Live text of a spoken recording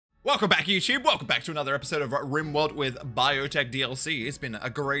Welcome back, YouTube. Welcome back to another episode of RimWorld with Biotech DLC. It's been a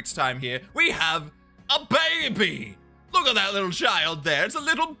great time here. We have a baby. Look at that little child there. It's a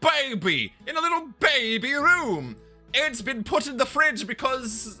little baby in a little baby room. It's been put in the fridge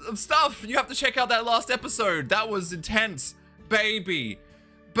because of stuff. You have to check out that last episode. That was intense. Baby.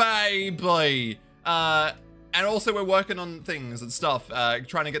 And also we're working on things and stuff.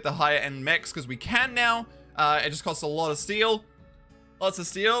 Trying to get the higher end mechs because we can now. It just costs a lot of steel. Lots of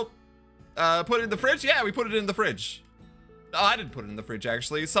steel. Put it in the fridge? Yeah, we put it in the fridge. Oh, I didn't put it in the fridge,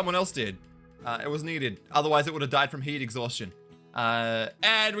 actually. Someone else did. It was needed. Otherwise, it would have died from heat exhaustion.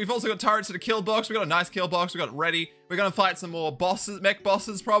 And we've also got turrets to the kill box. We got a nice kill box. We got it ready. We're going to fight some more bosses, mech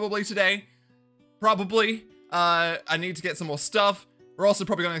bosses, probably today. Probably. I need to get some more stuff. We're also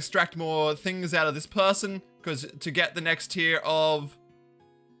probably going to extract more things out of this person. Because to get the next tier of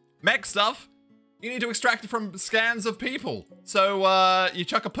mech stuff, you need to extract it from scans of people. So, you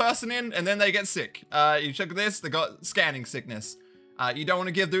chuck a person in, and then they get sick. You chuck this, they got scanning sickness. You don't want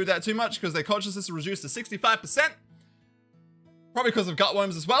to give through that too much, because their consciousness is reduced to 65%. Probably because of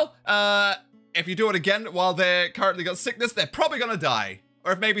gutworms as well. If you do it again while they're currently got sickness, they're probably gonna die.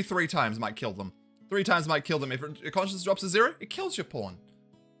 Or if maybe 3 times might kill them. 3 times might kill them. If your consciousness drops to 0, it kills your pawn.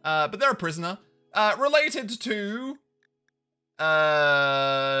 But they're a prisoner. Related to...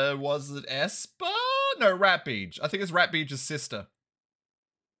 was it Esper? No, Ratbeach. I think it's Ratbeach's sister.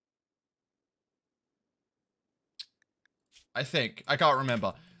 I think. I can't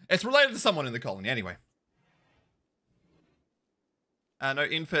remember. It's related to someone in the colony, anyway. No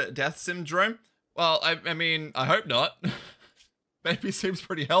infant death syndrome? Well, I mean, I hope not. Baby seems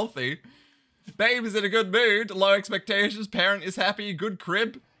pretty healthy. Baby's in a good mood, low expectations, parent is happy, good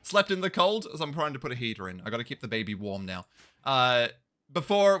crib, slept in the cold, so I'm trying to put a heater in. I gotta keep the baby warm now.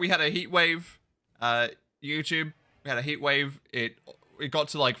 Before we had a heat wave, YouTube, we had a heat wave. It got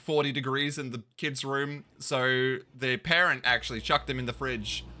to like 40 degrees in the kid's room. So the parent actually chucked them in the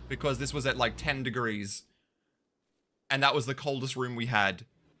fridge because this was at like 10 degrees. And that was the coldest room we had.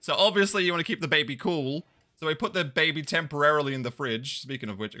 So obviously you want to keep the baby cool. So we put the baby temporarily in the fridge. Speaking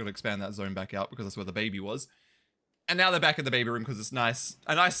of which, I gotta expand that zone back out because that's where the baby was. And now they're back in the baby room because it's nice.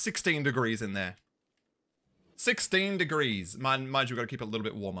 A nice 16 degrees in there. 16 degrees. Mind you, we've got to keep it a little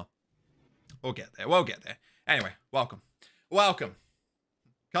bit warmer. We'll get there. We'll get there. Anyway, welcome. Welcome.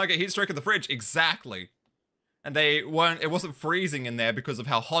 Can't get heat stroke in the fridge. Exactly. And it wasn't freezing in there because of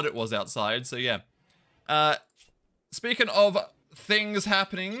how hot it was outside. So yeah. Speaking of things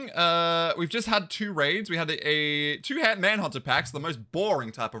happening, we've just had 2 raids. We had a 2 manhunter packs, the most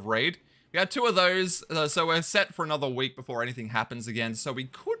boring type of raid. We had 2 of those, so we're set for another week before anything happens again. So we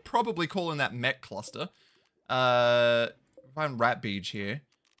could probably call in that mech cluster. Find Ratbeach here,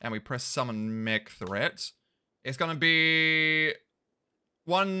 and we press summon mech threat. It's gonna be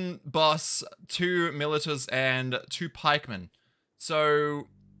 1 boss, 2 militars, and 2 pikemen. So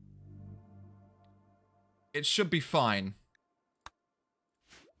it should be fine.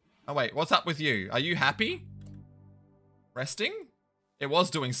 Oh wait, what's up with you? Are you happy? Resting? It was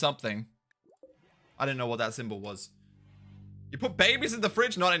doing something. I didn't know what that symbol was. You put babies in the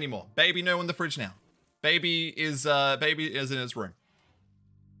fridge? Not anymore. Baby no in the fridge now. Baby is in his room.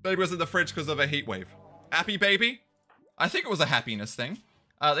 Baby was in the fridge because of a heat wave. Happy baby? I think it was a happiness thing.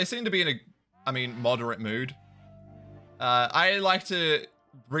 They seem to be in a, moderate mood. I like to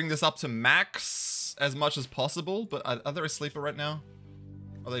bring this up to max as much as possible, but are they asleep right now?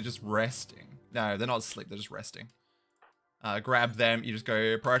 Or are they just resting? No, they're not asleep, they're just resting. Grab them, you just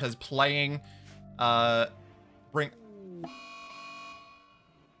go prioritize playing. Bring...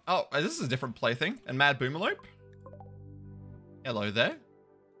 Oh, this is a different plaything. And Mad Boomerlope. Hello there.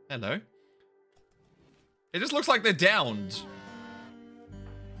 Hello. It just looks like they're downed.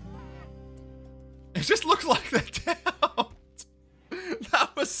 It just looks like they're downed.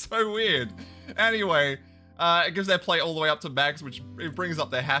 That was so weird. Anyway, it gives their play all the way up to max, which it brings up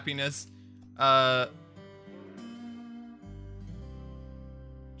their happiness.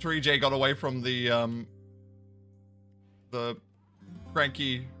 Tree J got away from the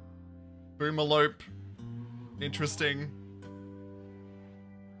cranky Boomerlope. Interesting.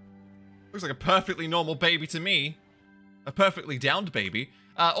 Looks like a perfectly normal baby to me. A perfectly downed baby.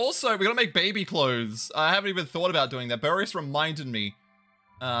 Also, we gotta make baby clothes. I haven't even thought about doing that. Boris reminded me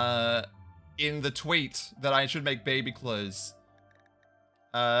in the tweet that I should make baby clothes.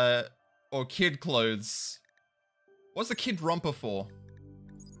 Or kid clothes. What's the kid romper for?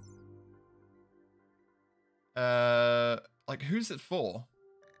 Like, who's it for?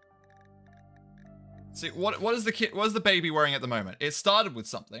 See, what is the baby wearing at the moment? It started with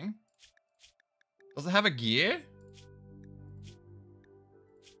something. Does it have a gear?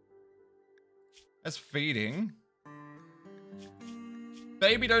 That's feeding.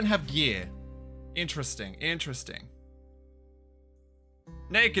 Baby don't have gear. Interesting, interesting.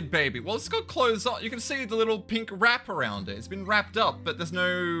 Naked baby. Well, it's got clothes on. You can see the little pink wrap around it. It's been wrapped up, but there's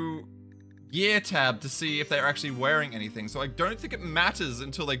no gear tab to see if they're actually wearing anything. So I don't think it matters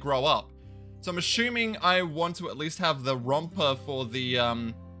until they grow up. So I'm assuming I want to at least have the romper for the,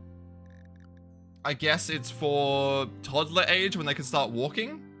 I guess it's for toddler age when they can start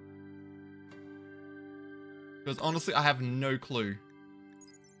walking. Because honestly, I have no clue.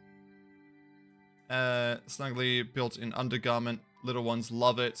 Snugly built-in undergarment. Little ones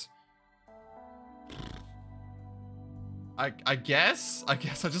love it. I guess I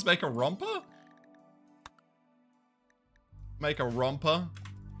just make a romper? Make a romper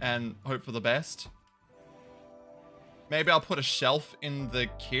and hope for the best. Maybe I'll put a shelf in the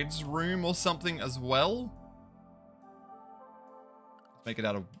kids' room or something as well. Let's make it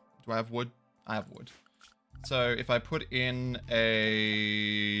out of... Do I have wood? I have wood. So if I put in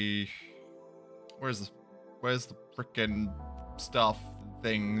a... Where's the frickin' stuff,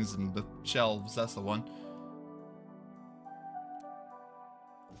 things, and the shelves? That's the one.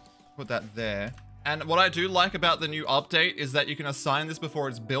 Put that there. And what I do like about the new update is that you can assign this before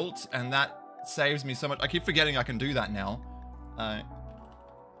it's built, and that saves me so much. I keep forgetting I can do that now.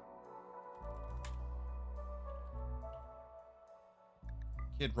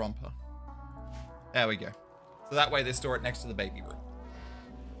 Kid romper. There we go. So that way they store it next to the baby room.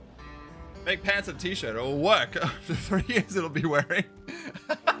 Make pants and a t-shirt. It'll work. After 3 years it'll be wearing.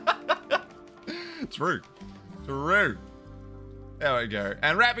 True. True. There we go.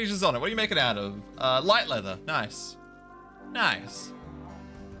 And wrap pieces on it. What are you making out of? Light leather. Nice. Nice.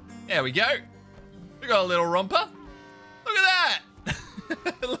 There we go. We got a little romper. Look at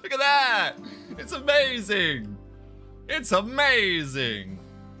that. Look at that. It's amazing. It's amazing.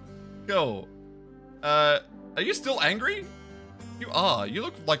 Cool. Are you still angry? You are. You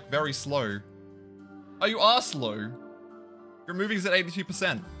look like very slow. Oh, you are slow. Your moving's at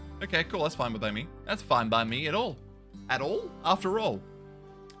 82%. Okay, cool. That's fine by me. That's fine by me at all. At all? After all.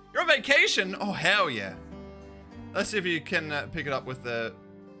 You're on vacation? Oh, hell yeah. Let's see if you can pick it up with the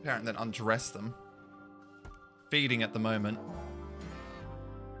parent, then undress them. Feeding at the moment.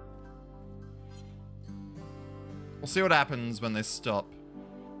 We'll see what happens when they stop.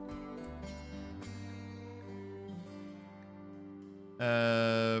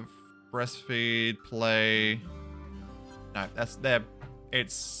 Breastfeed, play. No, that's there.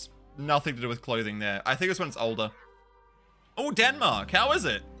 It's nothing to do with clothing there. I think it's when it's older. Oh, Denmark. How is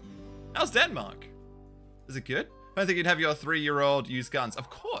it? How's Denmark? Is it good? I don't think you'd have your 3-year-old use guns. Of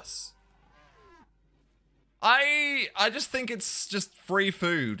course. I just think it's just free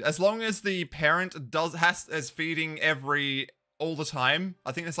food. As long as the parent is feeding all the time.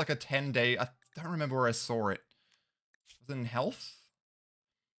 I think it's like a 10-day. I don't remember where I saw it. Was it in health?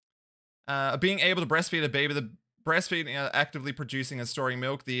 Being able to breastfeed a baby, the breastfeeding actively producing and storing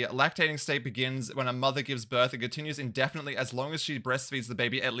milk. The lactating state begins when a mother gives birth and continues indefinitely as long as she breastfeeds the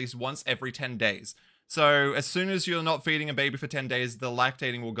baby at least once every 10 days. So as soon as you're not feeding a baby for 10 days, the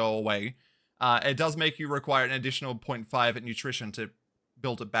lactating will go away. It does make you require an additional 0.5 at nutrition to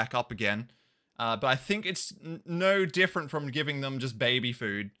build it back up again. But I think it's no different from giving them just baby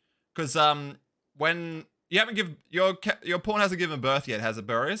food. Because when... You haven't given your pawn hasn't given birth yet, has it,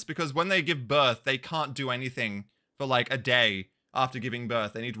 Boris? Because when they give birth, they can't do anything for like a day after giving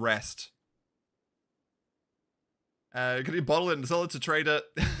birth. They need rest. Can you bottle it and sell it to trader?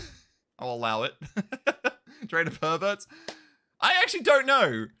 I'll allow it. Trader perverts. I actually don't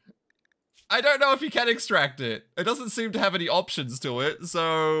know. I don't know if you can extract it. It doesn't seem to have any options to it.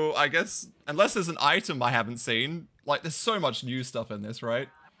 So I guess unless there's an item I haven't seen, like there's so much new stuff in this, right?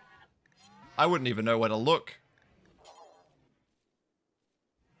 I wouldn't even know where to look.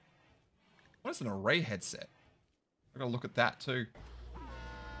 What is an array headset? I gotta look at that too.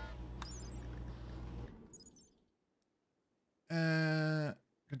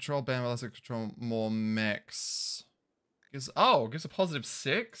 Control band, let's control more mechs. Gives a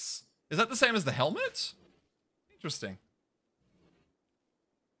 +6? Is that the same as the helmet? Interesting.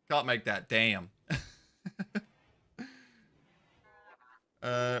 Can't make that, damn.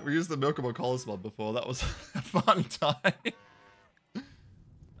 We used the Milkable Collars mod before. That was a fun time.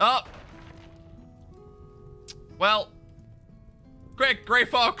 Oh! Well. Quick, Grey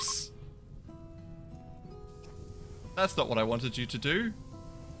Fox! That's not what I wanted you to do.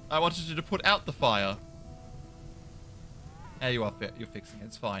 I wanted you to put out the fire. There you are, you're fixing it.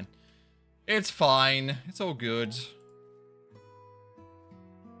 It's fine. It's fine. It's all good.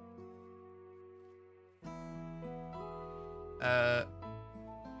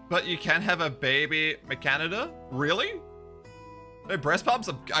 But you can have a baby Mechanitor? Really? No breast pumps?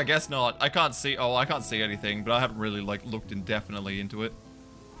 I guess not. I can't see. Oh, I can't see anything, but I haven't really like looked indefinitely into it.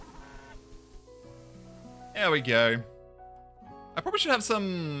 There we go. I probably should have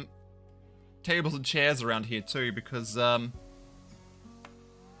some tables and chairs around here too, because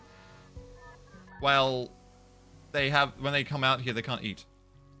well, they have, when they come out here, they can't eat.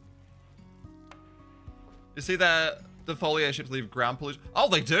 You see that the foliage should leave ground pollution? Oh,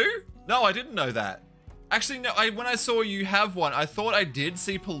 they do? No, I didn't know that. Actually, no, when I saw you have one, I thought I did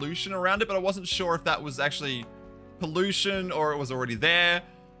see pollution around it, but I wasn't sure if that was actually pollution or it was already there.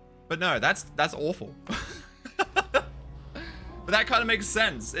 But no, that's awful. But that kind of makes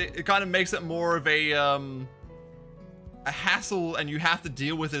sense. It kind of makes it more of a hassle, and you have to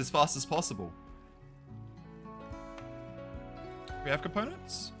deal with it as fast as possible. We have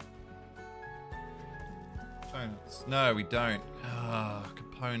components? Components. No, we don't. Ah,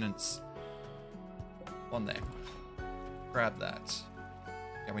 components. One there. Grab that.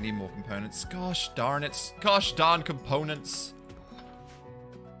 Yeah, we need more components. Gosh darn it. Gosh darn components.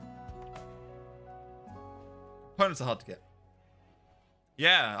 Components are hard to get.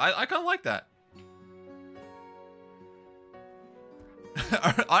 Yeah, I kind of like that.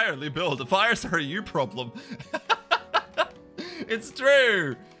 I only build. The fires are a you problem. It's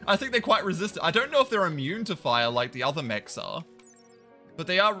true. I think they're quite resistant. I don't know if they're immune to fire like the other mechs are, but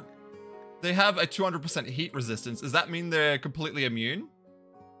they are. They have a 200% heat resistance. Does that mean they're completely immune?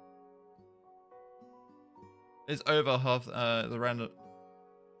 It's over half the random.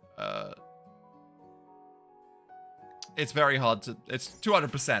 It's very hard to. It's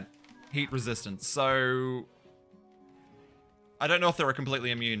 200% heat resistance, so I don't know if they're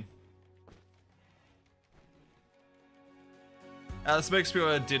completely immune. The smoke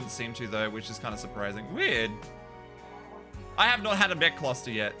spewer didn't seem to though, which is kind of surprising. Weird. I have not had a mech cluster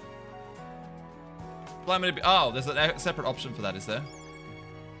yet. Oh, there's a separate option for that, is there?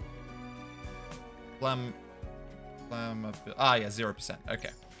 Ah, yeah, 0%. Okay.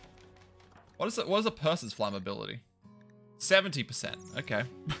 What is it? What is a person's flammability? 70%. Okay.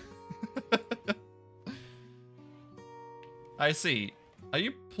 I see. Are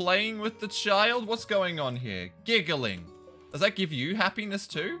you playing with the child? What's going on here? Giggling. Does that give you happiness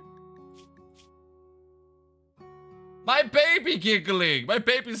too? My baby giggling. My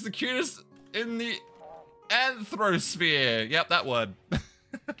baby's the cutest in the anthrosphere. Yep, that word.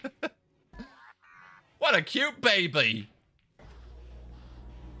 What a cute baby.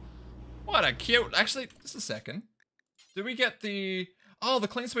 What a cute... Actually, just a second. Do we get the... Oh, the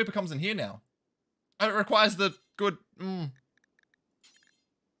clean sweeper comes in here now. It requires the good... Do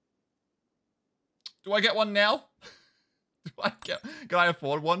I get one now? Can I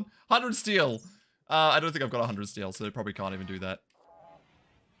afford one? 100 steel. I don't think I've got 100 steel, so I probably can't even do that.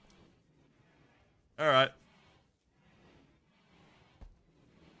 Alright.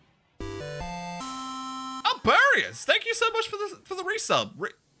 Burius, thank you so much for the resub.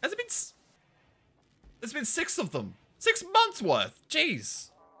 Has it been? There's been 6 of them. 6 months worth.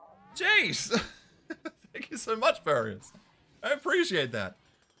 Jeez. Jeez. Thank you so much, Burius. I appreciate that.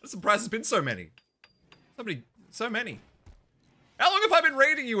 I'm surprised there's been so many. So many. How long have I been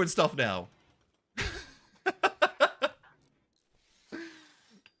raiding you and stuff now?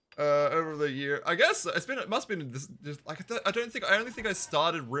 Over the year, I guess it must have been this. Just like I only think I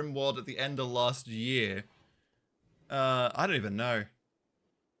started RimWorld at the end of last year. I don't even know.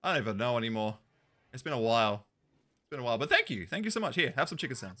 I don't even know anymore. It's been a while. It's been a while, but thank you so much. Here, have some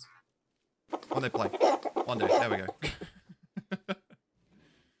chicken sounds. When they play, one day. There we go.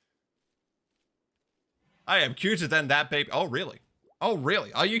 I am cuter than that baby. Oh really? Oh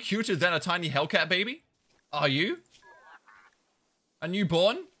really? Are you cuter than a tiny Hellcat baby? Are you? A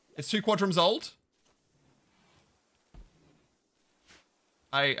newborn? It's 2 quadrums old?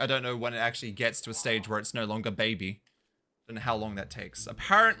 I don't know when it actually gets to a stage where it's no longer baby. Don't know how long that takes.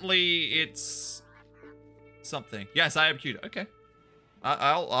 Apparently it's something. Yes, I am cute. Okay.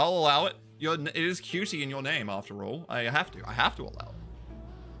 I'll allow it. It is cutie in your name after all. I have to allow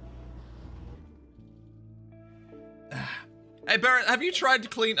it. Hey Barrett, have you tried to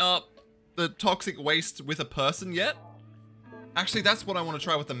clean up the toxic waste with a person yet? Actually, that's what I want to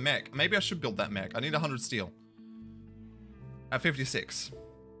try with the mech. Maybe I should build that mech. I need 100 steel. At 56.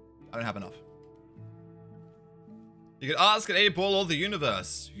 I don't have enough. You could ask an 8-ball or the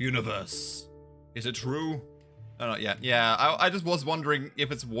universe. Universe. Is it true? No, not yet. Yeah, I just was wondering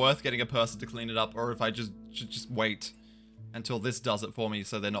if it's worth getting a person to clean it up or if I should just wait until this does it for me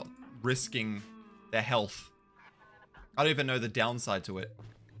so they're not risking their health. I don't even know the downside to it.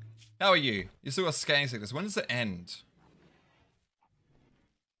 How are you? You still got scanning sickness. When does it end?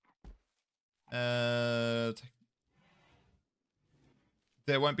 There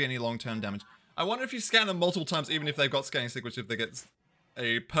won't be any long-term damage. I wonder if you scan them multiple times, even if they've got scanning signature, if they get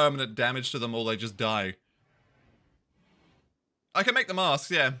a permanent damage to them or they just die. I can make the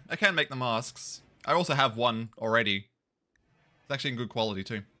masks, yeah. I can make the masks. I also have one already. It's actually in good quality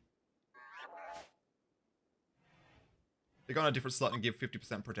too. They go on a different slot and give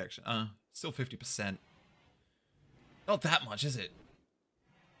 50% protection. Still 50%. Not that much, is it?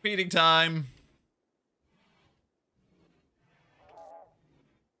 Feeding time.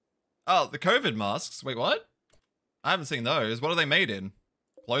 Oh, the COVID masks. Wait, what? I haven't seen those. What are they made in?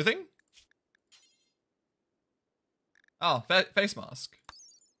 Clothing? Oh, face mask.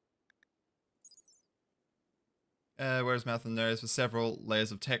 Where's mouth and nose for several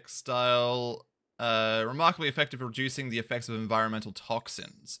layers of textile. Remarkably effective at reducing the effects of environmental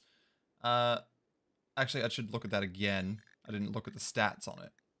toxins. Actually, I should look at that again. I didn't look at the stats on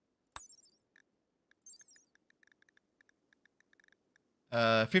it.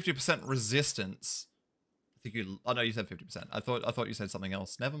 50% resistance. I think you. Oh no, you said 50%. I thought you said something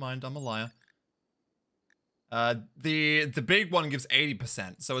else. Never mind. I'm a liar. The big one gives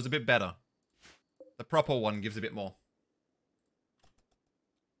 80%, so it's a bit better. The proper one gives a bit more.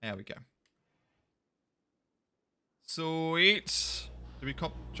 There we go. Sweet. Did we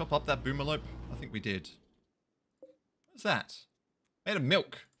chop up that boomerlope? I think we did. What's that? Made of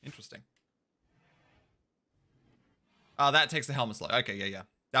milk. Interesting. Oh, that takes the helmet slot. Okay, yeah.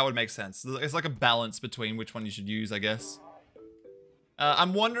 That would make sense. It's like a balance between which one you should use, I guess.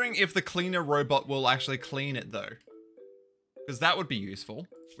 I'm wondering if the cleaner robot will actually clean it, though. Because that would be useful,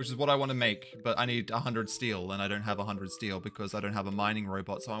 which is what I want to make. But I need 100 steel, and I don't have 100 steel because I don't have a mining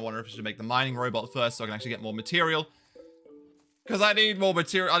robot. So I wonder if I should make the mining robot first so I can actually get more material. Because I need more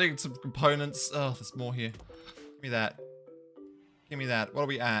material. I need some components. Oh, there's more here. Give me that. Give me that. What are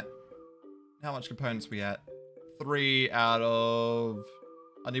we at? How much components are we at? 3 out of...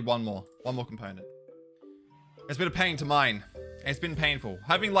 I need one more. One more component. It's been a pain to mine. It's been painful.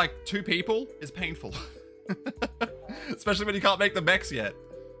 Having like 2 people is painful. Especially when you can't make the mechs yet.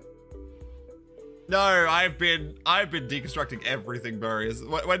 No, I've been deconstructing everything, Burries.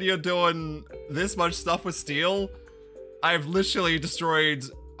 When you're doing this much stuff with steel, I've literally destroyed,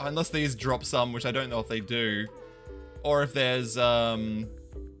 unless these drop some, which I don't know if they do. Or if there's, actually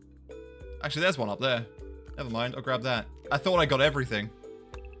there's one up there. Never mind, I'll grab that. I thought I got everything.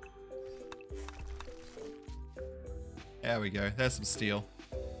 There we go, there's some steel.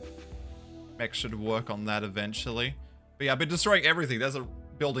 Mech should work on that eventually. But yeah, I've been destroying everything. There's a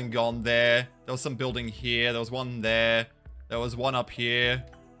building gone there. There was some building here. There was one there. There was one up here.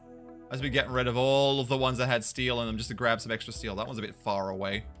 I've been getting rid of all of the ones that had steel in them just to grab some extra steel. That one's a bit far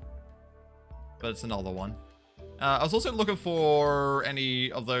away. But it's another one. I was also looking for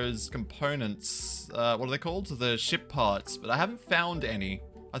any of those components. What are they called? The ship parts. But I haven't found any.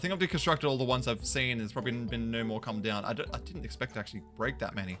 I think I've deconstructed all the ones I've seen. There's probably been no more come down. I didn't expect to actually break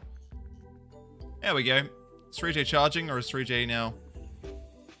that many. There we go. Is 3J charging or is 3J now?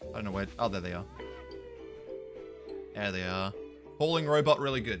 I don't know where. Oh, there they are. There they are. Hauling robot,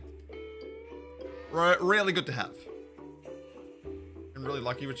 really good. Really good to have. Been really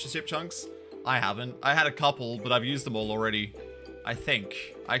lucky with ship chunks. I haven't. I had a couple, but I've used them all already. I think.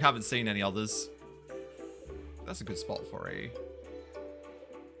 I haven't seen any others. That's a good spot for a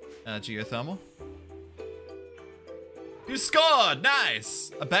geothermal. You scored!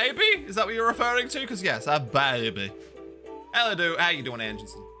 Nice! A baby? Is that what you're referring to? Because yes, a baby. Hello, how you doing,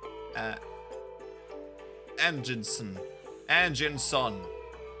 Anginson? Anginson.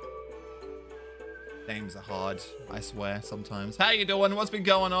 Names are hard, I swear, sometimes. How you doing? What's been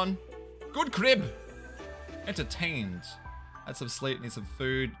going on? Good crib. Entertained. Had some sleep, need some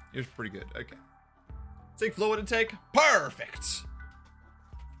food. It was pretty good. Okay. Sink fluid intake. Perfect.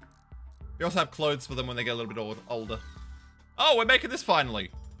 We also have clothes for them when they get a little bit older. Oh, we're making this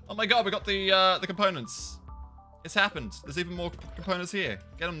finally. Oh my god, we got the components. It's happened. There's even more components here.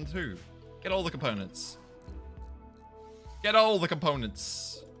 Get them too. Get all the components. Get all the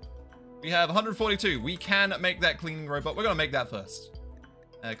components. We have 142. We can make that cleaning robot. We're gonna make that first.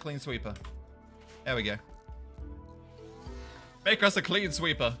 Clean sweeper. There we go. Make us a clean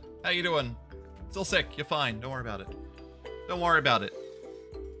sweeper. How you doing? Still sick. You're fine. Don't worry about it. Don't worry about it.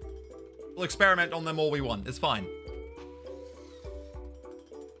 We'll experiment on them all we want. It's fine.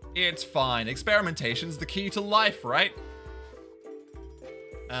 It's fine. Experimentation's the key to life, right?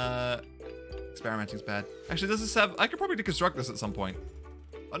 Experimenting's bad. Actually, does this have... I could probably deconstruct this at some point.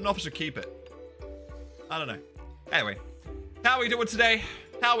 I don't know if I should keep it. I don't know. Anyway. How are we doing today?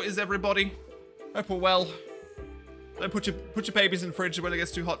 How is everybody? Hope we're well. Don't put your babies in the fridge when it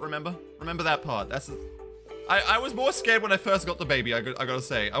gets too hot, remember? Remember that part. I was more scared when I first got the baby, I gotta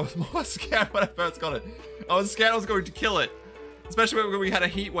say. I was more scared when I first got it. I was scared I was going to kill it. Especially when we had a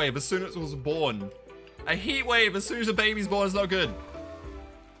heat wave as soon as it was born. A heat wave as soon as a baby's born is not good.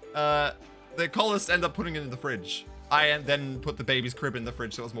 The colonists end up putting it in the fridge. I then put the baby's crib in the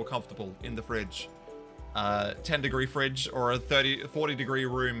fridge so it was more comfortable in the fridge. 10-degree fridge or a 40-degree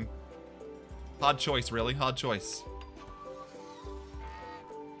room. Hard choice, really. Hard choice.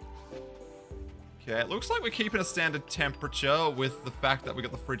 Okay, it looks like we're keeping a standard temperature with the fact that we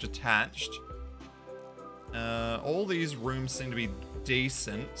got the fridge attached. All these rooms seem to be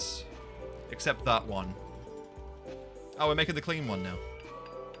decent. Except that one. Oh, we're making the clean one now.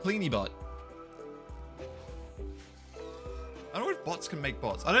 Cleany bot. I don't know if bots can make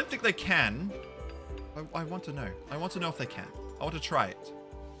bots. I don't think they can. I want to know. I want to know if they can. I want to try it.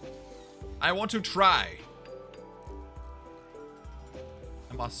 I want to try.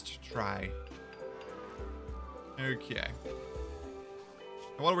 I must try. Okay.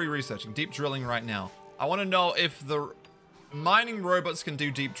 What are we researching? Deep drilling right now. I want to know if the mining robots can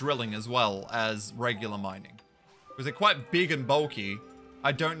do deep drilling as well as regular mining. Because they're quite big and bulky.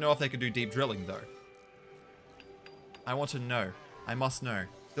 I don't know if they can do deep drilling though. I want to know. I must know.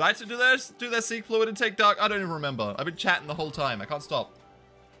 Did I do their seek fluid and take dark? I don't even remember. I've been chatting the whole time. I can't stop.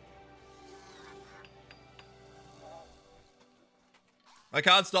 I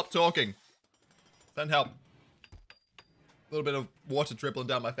can't stop talking. Send help. A little bit of water dribbling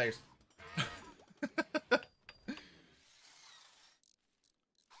down my face.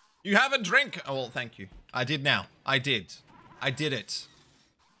 You have a drink! Oh, well, thank you. I did now. I did. I did it.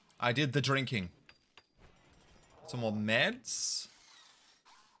 I did the drinking. Some more meds.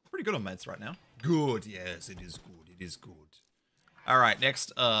 Pretty good on meds right now. Good, yes, it is good. It is good. Alright,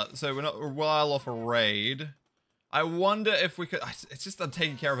 next, so we're a while off a raid. I wonder if we could... It's just I'm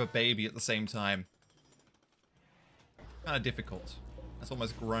taking care of a baby at the same time. Kind of difficult. That's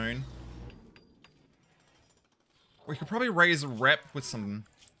almost grown. We could probably raise a rep with some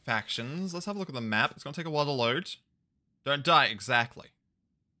factions. Let's have a look at the map. It's going to take a while to load. Don't die, exactly.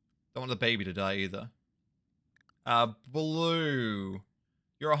 Don't want the baby to die either. Blue.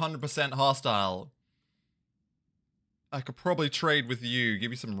 You're 100% hostile. I could probably trade with you.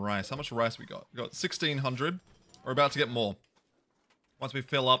 Give you some rice. How much rice we got? We got 1,600. We're about to get more. Once we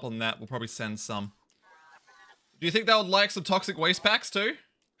fill up on that, we'll probably send some. Do you think they would like some toxic waste packs too?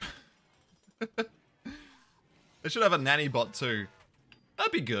 They should have a nanny bot too.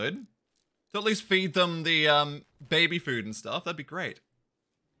 That'd be good. To at least feed them the baby food and stuff. That'd be great.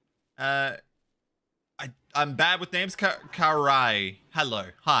 I'm bad with names. Karai. Hello.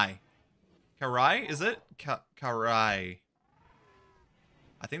 Hi. Karai, is it? Karai.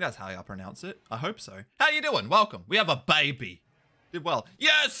 I think that's how I pronounce it. I hope so. How you doing? Welcome. We have a baby. Did well.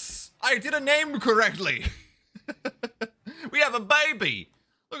 Yes! I did a name correctly. We have a baby.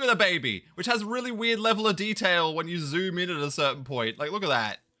 Look at the baby, which has a really weird level of detail when you zoom in at a certain point. Like, look at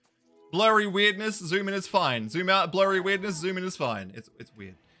that. Blurry weirdness, zoom in is fine. Zoom out, blurry weirdness, zoom in is fine. It's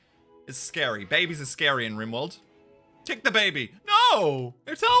weird. It's scary. Babies are scary in RimWorld. Kick the baby. No!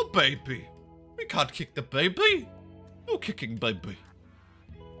 It's our baby. We can't kick the baby. No kicking baby.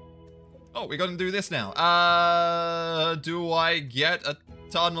 Oh, we gotta do this now. Do I get a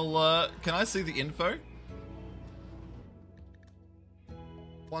tunneler? Can I see the info?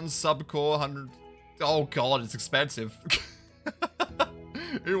 1 subcore, 100... Oh god, it's expensive.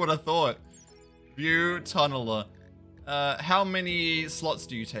 Who would have thought? View tunneler. How many slots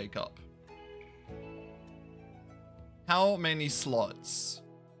do you take up? How many slots?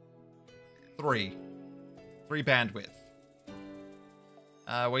 3. 3 bandwidth.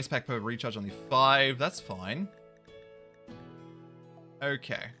 Waste pack per recharge only 5. That's fine.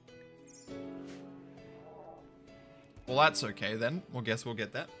 Okay. Well, that's okay then. Well, guess we'll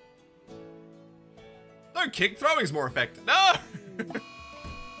get that. No, kick throwing's more effective. No!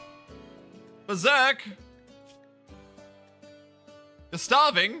 Berserk! You're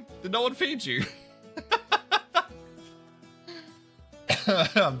starving? Did no one feed you?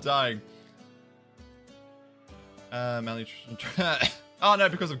 I'm dying. Malnutrition. Oh no,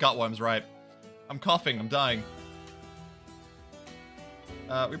 because of gutworms, right. I'm coughing, I'm dying.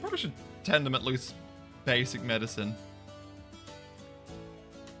 We probably should tend them at least basic medicine.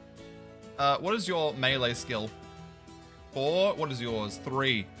 What is your melee skill? 4? What is yours?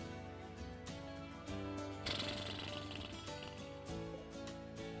 3.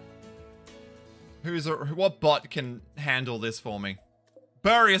 What bot can handle this for me?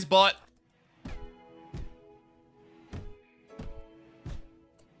 Burious bot!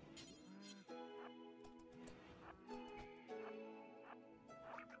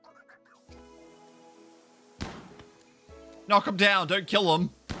 Knock him down. Don't kill him.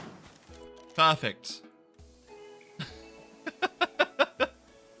 Perfect.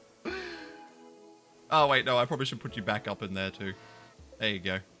 Oh, wait, no, I probably should put you back up in there, too. There you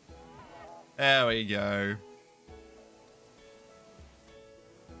go. There we go.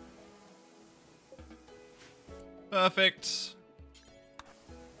 Perfect.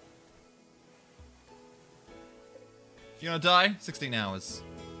 You gonna die? 16 hours.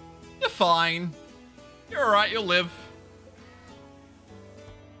 You're fine. You're alright, you'll live.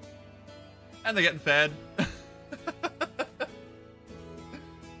 And they're getting fed.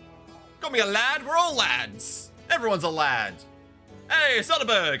 Got me a lad? We're all lads. Everyone's a lad. Hey,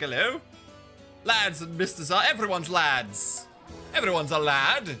 Soderbergh, hello. Lads and misters are, everyone's lads. Everyone's a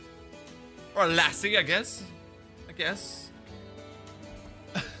lad. Or a lassie, I guess.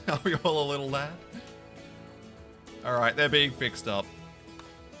 Are we all a little lad? Alright, they're being fixed up.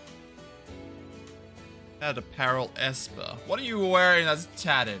 Add apparel Esper. What are you wearing that's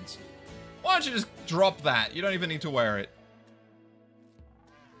tattered? Why don't you just drop that? You don't even need to wear it.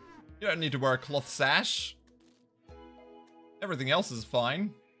 You don't need to wear a cloth sash. Everything else is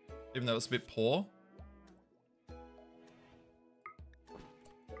fine. Even though it's a bit poor.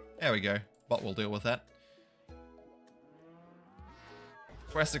 There we go. But we'll deal with that.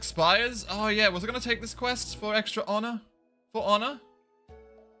 Quest expires. Oh yeah, was I gonna take this quest for extra honor? For honor?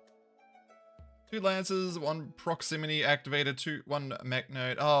 2 lances, 1 proximity activated, 1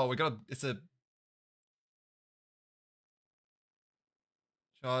 mechanoid. Oh, we got it's a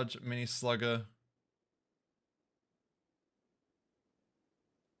charge mini slugger.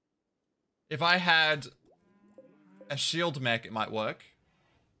 If I had a shield mech, it might work.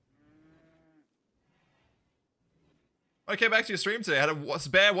 Okay, back to your stream today. I had a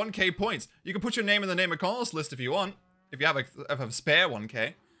spare 1k points. You can put your name in the name of Connell's list if you want. If you have a spare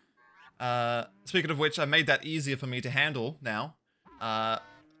 1k. Speaking of which, I made that easier for me to handle now.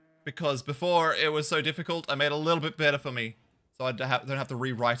 Because before it was so difficult, I made it a little bit better for me. So I don't have to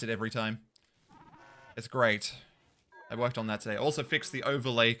rewrite it every time. It's great. I worked on that today. Also fixed the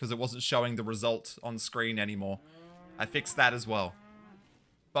overlay because it wasn't showing the result on screen anymore. I fixed that as well.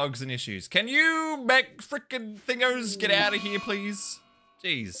 Bugs and issues. Can you make frickin' thingos get out of here, please?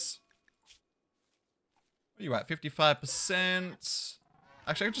 Jeez. What are you at? 55%.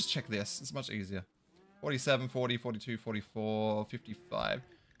 Actually, I'll just check this. It's much easier. 47, 40, 42, 44, 55.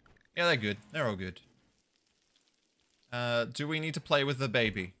 Yeah, they're good. They're all good. Do we need to play with the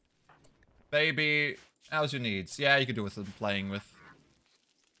baby? Baby, how's your needs? Yeah, you could do with some playing with.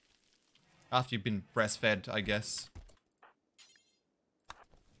 After you've been breastfed, I guess.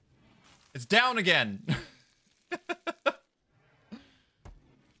 It's down again!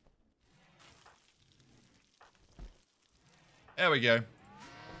 There we go.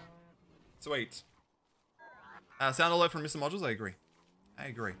 Sweet. Sound alert from Mr. Modules? I agree. I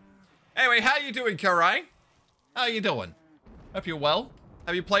agree. Anyway, how you doing, Karai? How you doing? Hope you're well.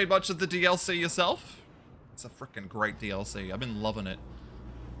 Have you played much of the DLC yourself? It's a freaking great DLC. I've been loving it.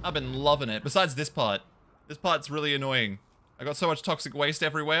 I've been loving it. Besides this part. This part's really annoying. I got so much toxic waste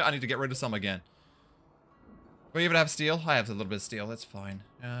everywhere, I need to get rid of some again. We even have steel? I have a little bit of steel, that's fine.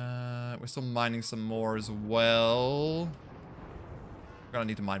 We're still mining some more as well. We're gonna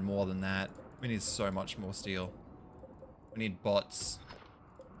need to mine more than that. We need so much more steel. We need bots.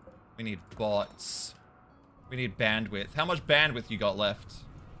 We need bots. We need bandwidth. How much bandwidth you got left?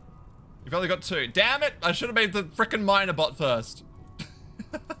 You've only got 2. Damn it! I should have made the frickin' miner bot first.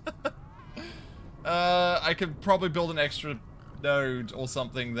 I could probably build an extra node or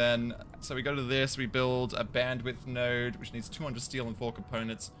something then. So we go to this, we build a bandwidth node, which needs 200 steel and 4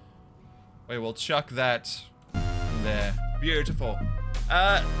 components. We will chuck that in there. Beautiful.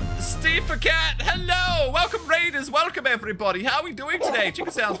 Steve for Cat, hello! Welcome Raiders, welcome everybody. How are we doing today?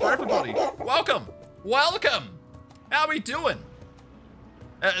 Chicken sounds for everybody. Welcome. Welcome. How are we doing?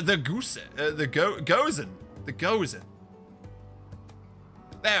 The Gozen. The Gozen.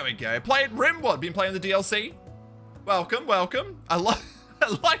 There we go. Playing RimWorld. Been playing the DLC. Welcome, welcome. I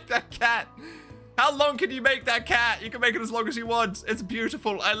like that cat. How long can you make that cat? You can make it as long as you want. It's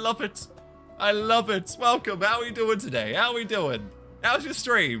beautiful. I love it. I love it. Welcome. How are we doing today? How are we doing? How's your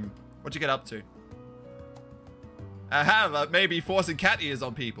stream? What'd you get up to? I have maybe forcing cat ears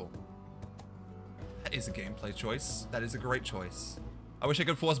on people. That is a gameplay choice. That is a great choice. I wish I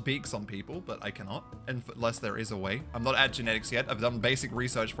could force beaks on people, but I cannot, unless there is a way. I'm not at genetics yet. I've done basic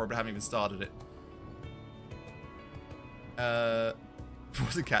research for it, but haven't even started it.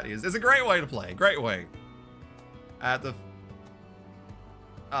 Forcing cat ears. It's a great way to play. Great way. I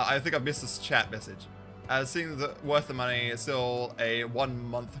think I missed this chat message. Seeing the worth the money is still a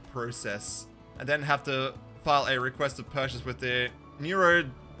 1-month process, and then have to file a request of purchase with the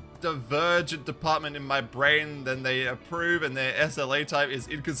neurodivergent department in my brain, then they approve and their SLA type is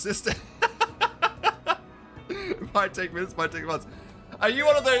inconsistent. Might take minutes, might take months. Are you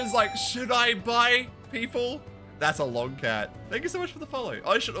one of those, like, should I buy people? That's a long cat. Thank you so much for the follow.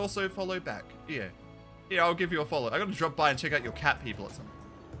 I should also follow back. Yeah. Yeah, I'll give you a follow. I gotta drop by and check out your cat people at some point.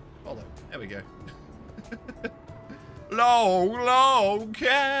 Follow. There we go. Long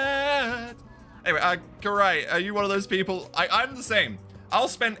cat. Anyway, great. Are you one of those people? I'm the same. I'll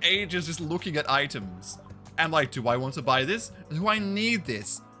spend ages just looking at items. And like, do I want to buy this? Do I need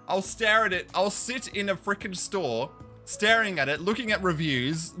this? I'll stare at it. I'll sit in a freaking store, staring at it, looking at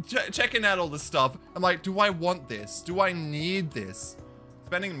reviews, checking out all this stuff. I'm like, do I want this? Do I need this?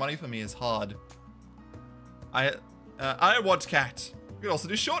 Spending money for me is hard. I want cat. You can also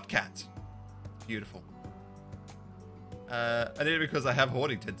do short cat. Beautiful. I need it because I have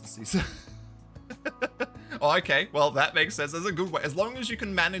hoarding tendencies. Oh, okay. Well, that makes sense. That's a good way. As long as you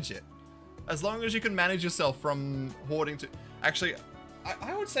can manage it. As long as you can manage yourself from hoarding to... Actually,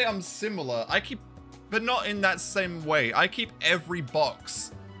 I would say I'm similar. I keep... But not in that same way. I keep every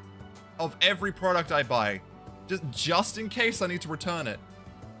box of every product I buy. Just in case I need to return it.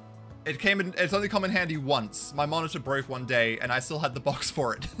 It's only come in handy once. My monitor broke one day and I still had the box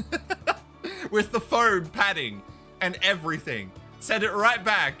for it. With the foam padding and everything. Sent it right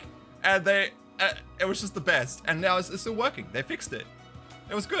back and it was just the best. And now it's still working. They fixed it.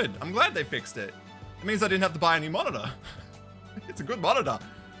 It was good. I'm glad they fixed it. It means I didn't have to buy a new monitor. It's a good monitor.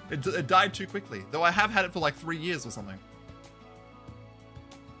 It died too quickly. Though I have had it for like 3 years or something.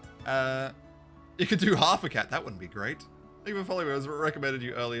 You could do half a cat. That wouldn't be great. Thank you for following me. It was recommended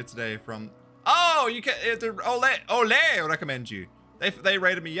you earlier today from... Oh, you can... Ole recommend you. They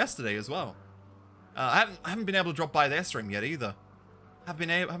rated me yesterday as well. I haven't been able to drop by their stream yet either.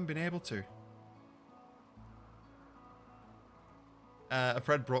 Haven't been able to.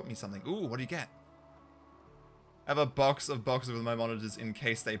 Fred brought me something. Ooh, what do you get? I have a box of boxes with my monitors in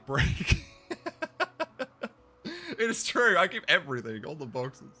case they break. It is true. I keep everything, all the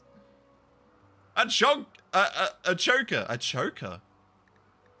boxes. A choker. A choker.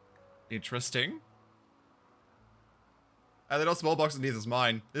 Interesting. They're not small boxes, neither is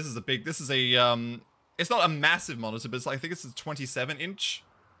mine. This is a it's not a massive monitor, but it's like, I think it's a 27-inch.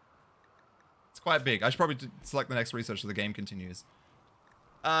 It's quite big. I should probably select the next research so the game continues.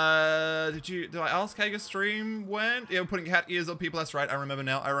 Did I ask how your stream went? Yeah, we're putting cat ears on people, that's right. I remember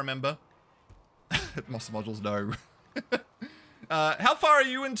now, I remember. Monster modules, no. How far are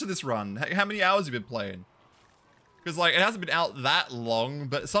you into this run? How many hours have you been playing? Because, like, it hasn't been out that long,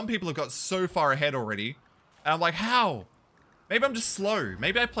 but some people have got so far ahead already. And I'm like, how? Maybe I'm just slow.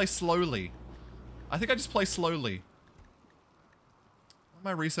 Maybe I play slowly. I think I just play slowly. What am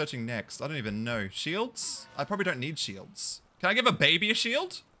I researching next? I don't even know. Shields? I probably don't need shields. Can I give a baby a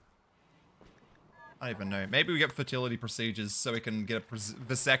shield? I don't even know. Maybe we get fertility procedures so we can get a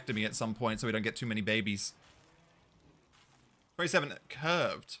vasectomy at some point so we don't get too many babies. 27,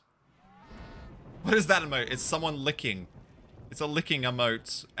 curved. What is that emote? It's someone licking. It's a licking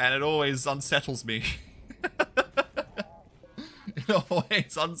emote, and it always unsettles me. It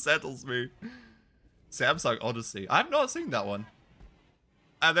always unsettles me. Samsung Odyssey. I've not seen that one.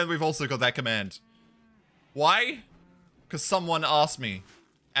 And then we've also got that command. Why? Because someone asked me.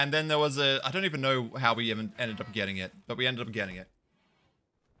 And then there was a... I don't even know how we even ended up getting it, but we ended up getting it.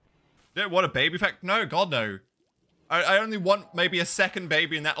 Yeah, what a baby fact? No, God no. I only want maybe a second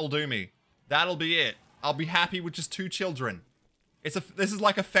baby and that'll do me. That'll be it. I'll be happy with just 2 children. This is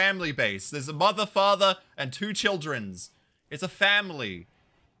like a family base. There's a mother, father, and 2 childrens. It's a family.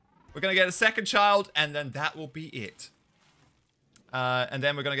 We're gonna get a second child, and then that will be it. And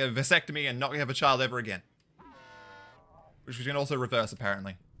then we're gonna get a vasectomy and not have a child ever again. Which we can also reverse,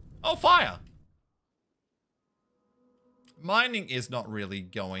 apparently. Oh, fire! Mining is not really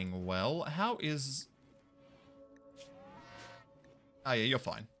going well. How is... Oh yeah, you're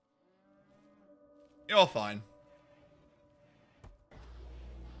fine. You're fine.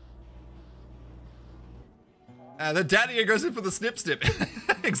 The daddy goes in for the snip.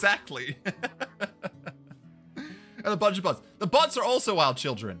 Exactly. And a bunch of bots. The bots are also our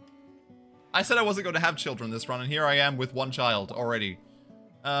children. I said I wasn't going to have children this run, and here I am with 1 child already.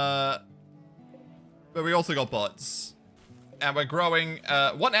 But we also got bots. And we're growing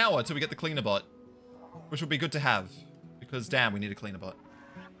 1 hour till we get the cleaner bot. Which would be good to have. Because, damn, we need a cleaner bot.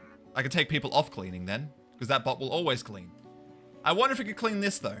 I can take people off cleaning then. Because that bot will always clean. I wonder if we could clean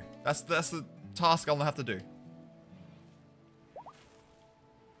this, though. That's the task I'll have to do.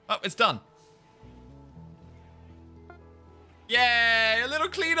 Oh, it's done. Yay, a little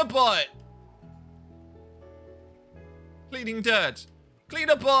cleaner bot. Cleaning dirt.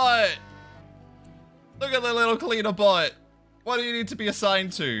 Cleaner bot! Look at the little cleaner bot. What do you need to be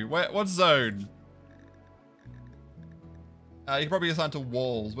assigned to? What zone? You can probably be assigned to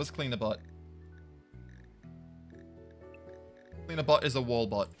walls. Where's cleaner bot? Cleaner bot is a wall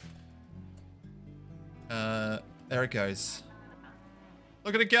bot. There it goes.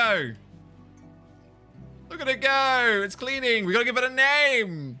 Look at it go. Look at it go. It's cleaning. We gotta give it a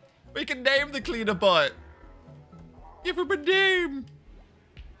name. We can name the cleaner bot. Give him a name.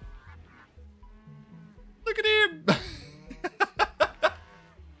 Look at him.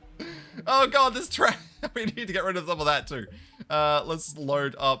 Oh god, this trash. We need to get rid of some of that too. Let's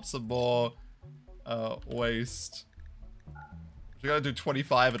load up some more waste. We gotta do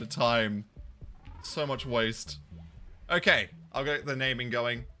 25 at a time. So much waste. Okay, I'll get the naming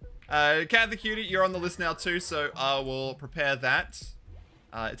going. Cat the Cutie, you're on the list now too, so I will prepare that.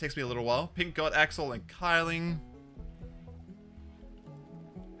 It takes me a little while. Pink God, Axel, and Kyling.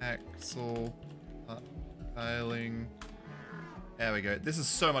 Axel, Kyling. There we go. This is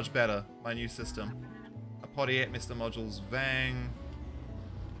so much better, my new system. A potty, Mr. Modules, Vang.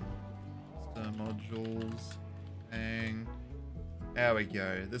 Mr. Modules, Vang. There we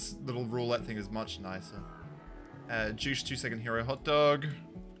go. This little roulette thing is much nicer. Juice, 2-second hero, hot dog.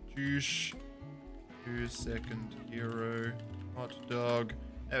 Juice, 2-second hero, hot dog.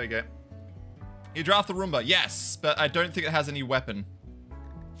 There we go. You draft the Roomba, yes, but I don't think it has any weapon.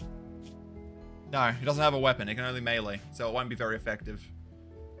 No, it doesn't have a weapon. It can only melee, so it won't be very effective.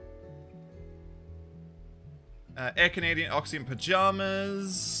 Air Canadian Oxygen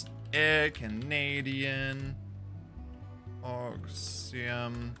Pajamas. Air Canadian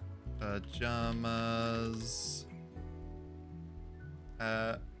Oxygen Pajamas.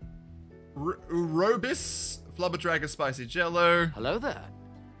 Urobis. Flubber Dragon Spicy Jello. Hello there.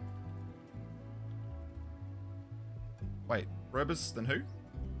 Wait, Robus, then who?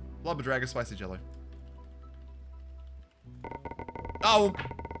 Flubber Dragon Spicy Jello. Oh!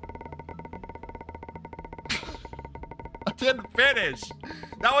 I didn't finish!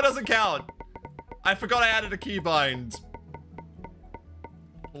 That one doesn't count! I forgot I added a keybind.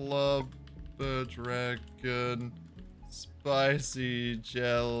 Flubber Dragon Spicy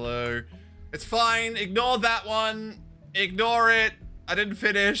Jello. It's fine, ignore that one. Ignore it. I didn't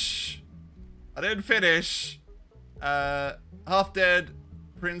finish. I didn't finish. Half Dead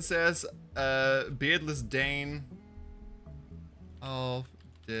Princess, Beardless Dane. Half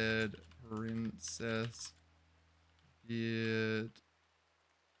Dead Princess.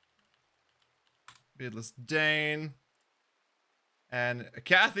 Beardless Dane. And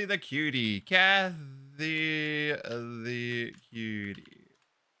Kathy the Cutie. Kathy the Cutie.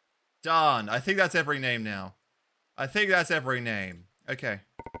 Done. I think that's every name now. I think that's every name. Okay.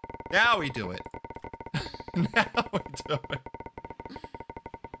 Now we do it. Now we do it.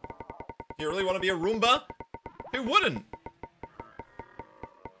 You really want to be a Roomba? Who wouldn't?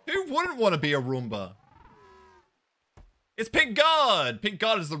 Who wouldn't want to be a Roomba? It's Pink God! Pink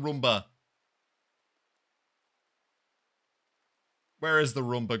God is the Roomba. Where is the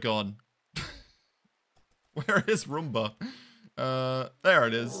Roomba gone? Where is Roomba? There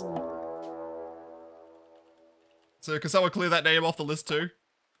it is. So can someone clear that name off the list too?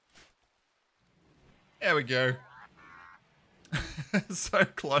 There we go. So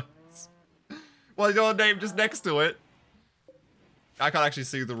close. Well, your name just next to it. I can't actually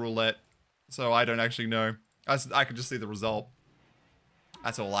see the roulette, so I don't actually know. I can just see the result.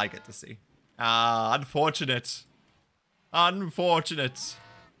 That's all I get to see. Ah, unfortunate. Unfortunate.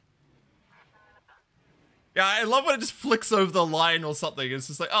 Yeah, I love when it just flicks over the line or something. It's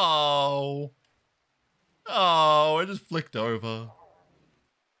just like, oh. Oh, it just flicked over.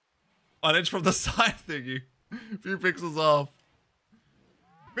 An inch from the side thingy. A few pixels off.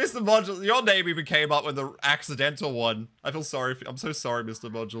 Mr. Modules, your name even came up with the accidental one. I feel sorry for you. I'm so sorry,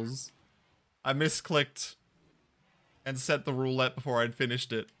 Mr. Modules. I misclicked and set the roulette before I'd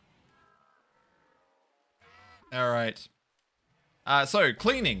finished it. Alright. So,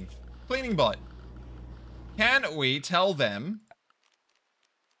 cleaning. Cleaning bot. Can we tell them...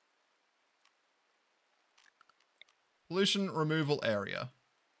 pollution removal area.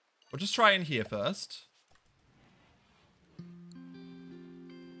 We'll just try in here first.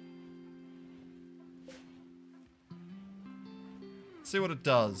 See what it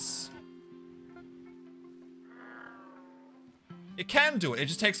does. It can do it, it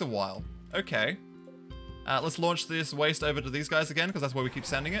just takes a while. Okay. Let's launch this waste over to these guys again, because that's where we keep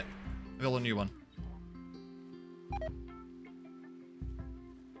sending it. Build a new one.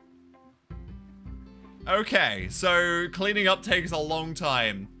 Okay, so cleaning up takes a long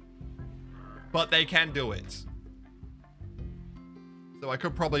time. But they can do it. So I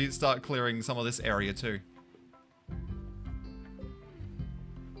could probably start clearing some of this area too.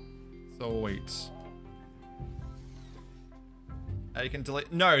 Sweet. You can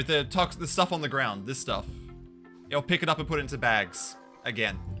delete... No, the stuff on the ground. This stuff. It'll pick it up and put it into bags.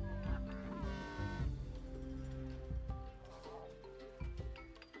 Again.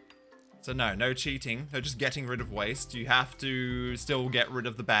 So no cheating. No, just getting rid of waste. You have to still get rid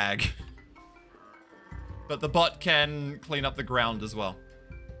of the bag. But the bot can clean up the ground as well.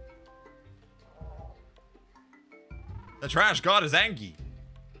 The trash god is Angie.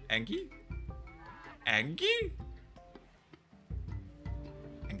 Angie? Angie?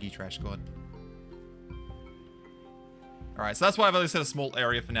 Angie trash god. Alright, so that's why I've only set a small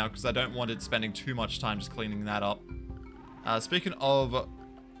area for now, because I don't want it spending too much time just cleaning that up. Speaking of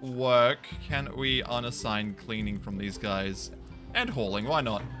work, can we unassign cleaning from these guys? And hauling, why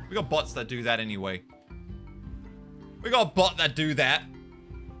not? We got bots that do that anyway. We got a bot that do that.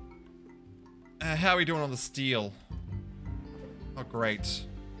 How are we doing on the steel? Oh, great.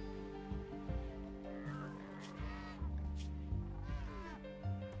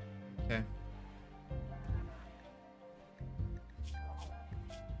 Okay.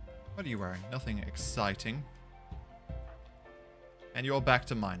 What are you wearing? Nothing exciting. And you're back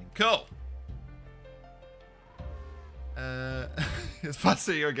to mining. Cool. It's fun to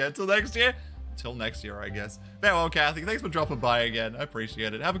see you again. Till next year? Till next year, I guess. Farewell, Kathy. Thanks for dropping by again. I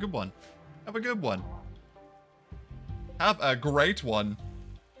appreciate it. Have a good one. Have a good one. Have a great one.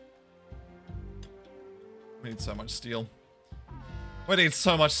 We need so much steel. We need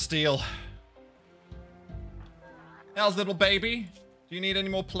so much steel. How's little baby? Do you need any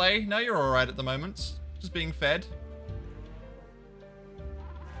more play? No, you're alright at the moment. Just being fed.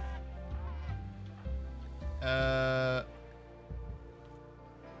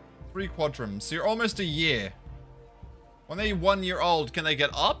 3 quadrums. So you're almost a year. When they're 1 year old, can they get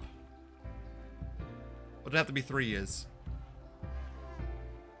up? Or does it have to be 3 years?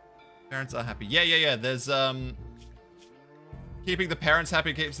 Parents are happy. Yeah. There's, keeping the parents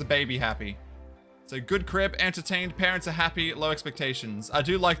happy keeps the baby happy. So good crib, entertained, parents are happy, low expectations. I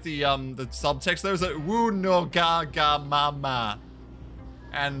do like the subtext. There's like, woo no ga ga mama.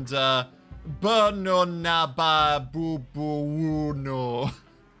 And, ba no na ba boo boo woo no.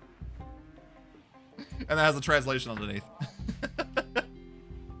 And that has a translation underneath.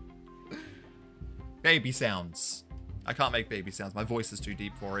 Baby sounds. I can't make baby sounds. My voice is too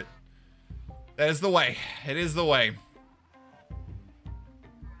deep for it. That is the way. It is the way.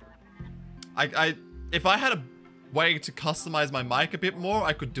 If I had a way to customize my mic a bit more,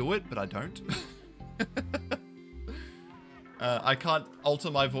 I could do it, but I don't. I can't alter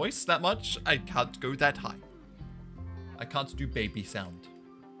my voice that much. I can't go that high. I can't do baby sound.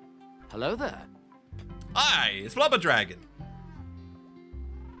 Hello there. Hi, it's Flubber Dragon.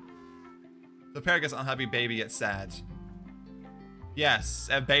 The parent gets unhappy, baby gets sad. Yes,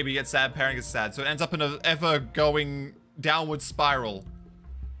 a baby gets sad, parent gets sad. So it ends up in an ever-going downward spiral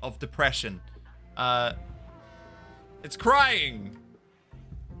of depression. It's crying.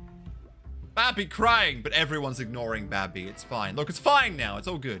 Babby crying, but everyone's ignoring Babby. It's fine. Look, it's fine now. It's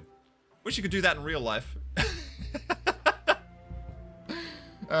all good. Wish you could do that in real life.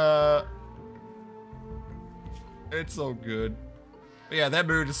 It's all good. But yeah, their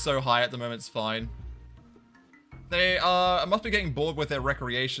mood is so high at the moment, it's fine. They must be getting bored with their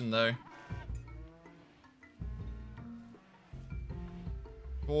recreation, though.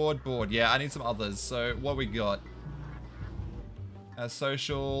 Bored. Yeah, I need some others. So, what we got?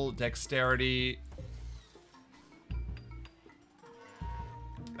 Social, dexterity.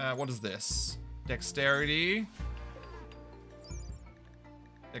 What is this? Dexterity.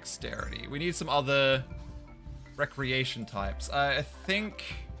 We need some other recreation types. I think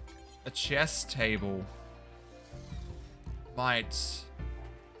a chess table might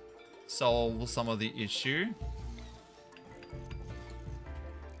solve some of the issue.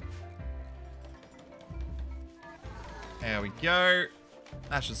 There we go.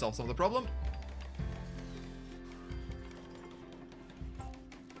 That should solve some of the problem.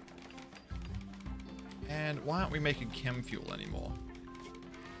 And why aren't we making chem fuel anymore?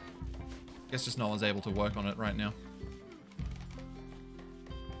 Guess just no one's able to work on it right now.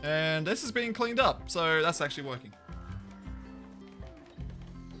 And this is being cleaned up, so that's actually working.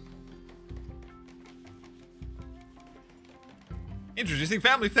 Introducing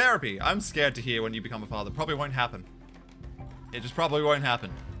family therapy. I'm scared to hear when you become a father. Probably won't happen. It just probably won't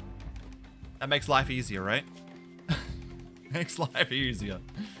happen. That makes life easier, right? Makes life easier.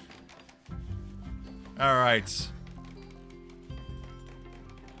 Alright. See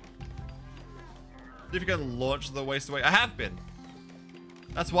if you can launch the waste away. I have been.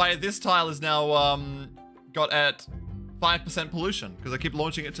 That's why this tile is now got at 5% pollution, because I keep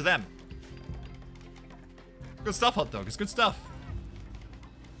launching it to them. Good stuff, hot dog. It's good stuff.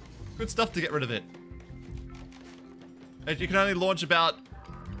 Good stuff to get rid of it. And you can only launch about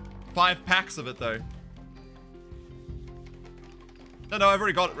 5 packs of it, though. No, I've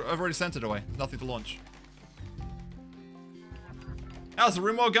already sent it away. Nothing to launch. How's the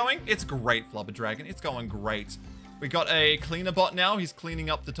RimWorld going? It's great, Flubber Dragon. It's going great. We got a cleaner bot now. He's cleaning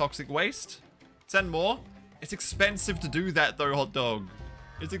up the toxic waste. Send more. It's expensive to do that, though, hot dog.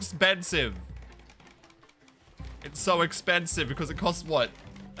 It's expensive. It's so expensive because it costs what?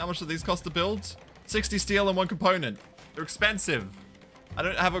 How much do these cost to build? 60 steel and 1 component. They're expensive. I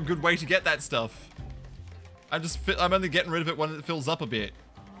don't have a good way to get that stuff. I'm only getting rid of it when it fills up a bit.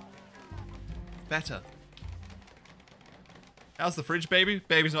 Better. How's the fridge, baby?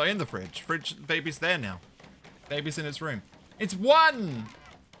 Baby's not in the fridge. Baby's there now. Baby's in its room. It's 1!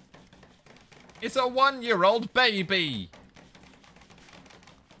 It's a 1-year-old baby!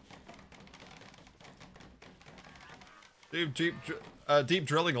 Deep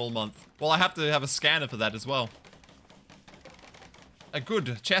drilling all month. Well, I have to have a scanner for that as well. A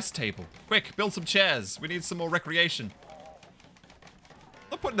good chess table. Quick, build some chairs. We need some more recreation.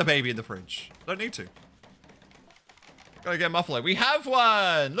 Not putting the baby in the fridge. Don't need to. Gotta get Muffalo. We have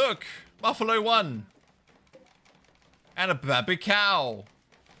one! Look! Muffalo 1. And a baby cow.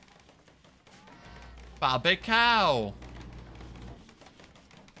 Baby cow.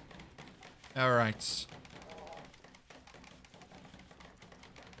 Alright.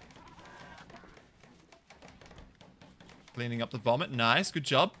 Cleaning up the vomit. Nice. Good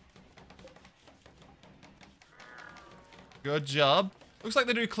job. Good job. Looks like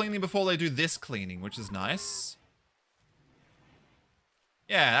they do cleaning before they do this cleaning, which is nice.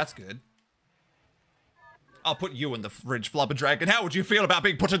 Yeah, that's good. I'll put you in the fridge, Flubber Dragon. How would you feel about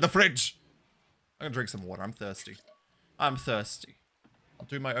being put in the fridge? I'm gonna drink some water. I'm thirsty. I'm thirsty. I'll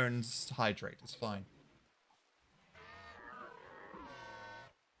do my own hydrate. It's fine.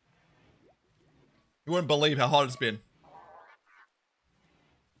 You wouldn't believe how hot it's been.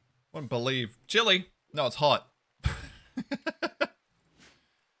 Wouldn't believe. Chilly? No, it's hot.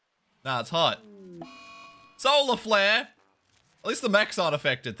 Nah, it's hot. Solar flare! At least the mechs aren't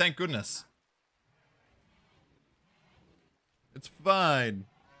affected, thank goodness. It's fine.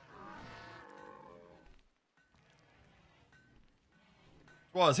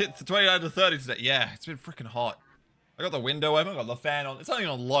 Well, it's hit 29 to 30 today. Yeah, it's been freaking hot. I got the window open, I got the fan on. It's only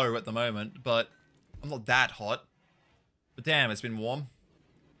on low at the moment, but I'm not that hot. But damn, it's been warm.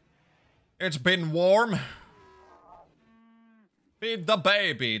 It's been warm. Feed the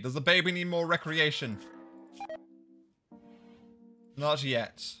baby. Does the baby need more recreation? Not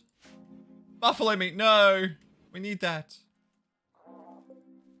yet. Buffalo meat, no. We need that.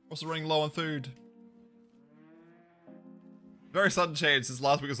 Also running low on food. Very sudden change since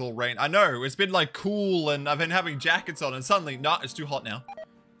last week was all rain. I know, it's been like cool and I've been having jackets on and suddenly, nah, it's too hot now.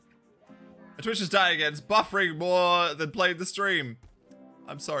 My Twitch is dying again. It's buffering more than playing the stream.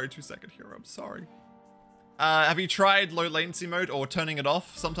 I'm sorry, 2-second hero, I'm sorry. Have you tried low latency mode or turning it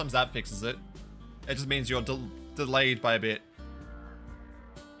off? Sometimes that fixes it. It just means you're delayed by a bit.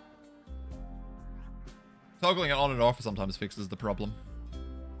 Toggling it on and off sometimes fixes the problem.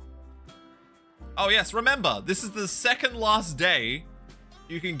 Oh yes, remember, this is the second last day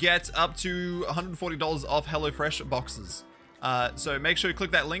you can get up to $140 off HelloFresh boxes. So make sure you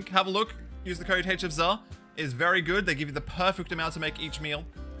click that link, have a look, use the code HFZAR. It is very good. They give you the perfect amount to make each meal.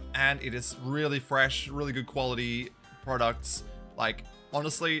 And it is really fresh, really good quality products. Like,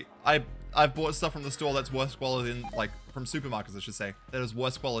 honestly, I've bought stuff from the store that's worse quality than, like, from supermarkets, I should say, that is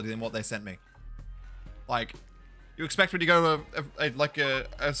worse quality than what they sent me. Like, you expect when you go to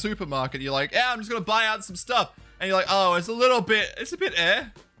a supermarket, you're like, yeah, I'm just gonna buy out some stuff. And you're like, oh, it's a bit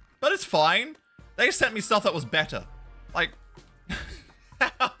but it's fine. They sent me stuff that was better. Like,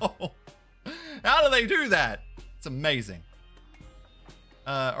 how? How do they do that? It's amazing.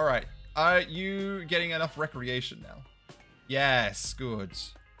 Alright. Are you getting enough recreation now? Yes, good.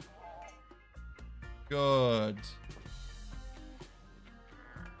 Good.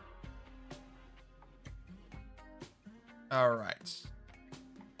 Alright.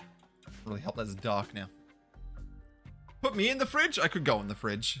 Really help that it's dark now. Put me in the fridge? I could go in the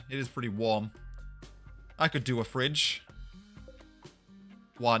fridge. It is pretty warm. I could do a fridge.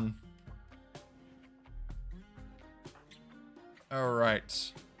 1.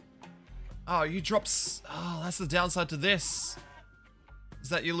 Alright. Oh, you drop... Oh, that's the downside to this. Is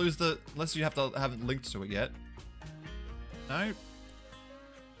that you lose the... Unless you haven't linked to it yet. No?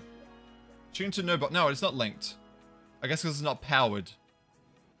 Tune to no... No, it's not linked. I guess because it's not powered.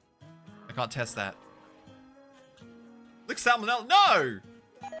 I can't test that. Click salmonella. No!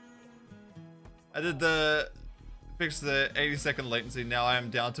 I did fix the 80-second latency. Now I am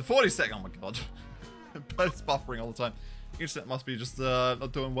down to 40 seconds. Oh my god. But it's buffering all the time. Internet must be just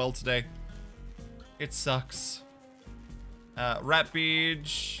not doing well today. It sucks. Rat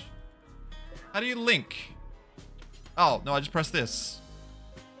Beach. How do you link? Oh, no, I just press this.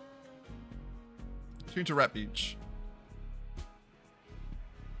 Tune to Rat Beach.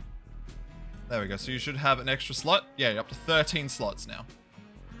 There we go. So you should have an extra slot. Yeah, you're up to 13 slots now.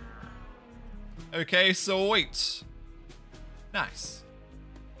 Okay, sweet. Nice.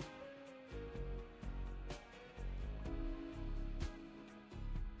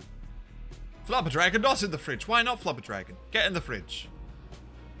 Flubber Dragon not in the fridge. Why not Flubber Dragon? Get in the fridge.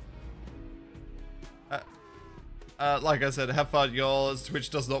 Like I said, have fun, yours. Twitch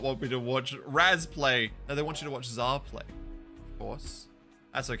does not want me to watch Raz play. No, they want you to watch Czar play. Of course.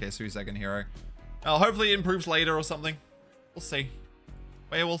 That's okay, Sweet Second Hero. Hopefully it improves later or something. We'll see.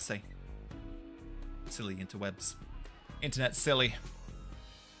 Well, we'll see. Silly interwebs. Internet silly.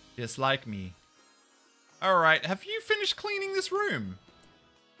 Just like me. Alright, have you finished cleaning this room?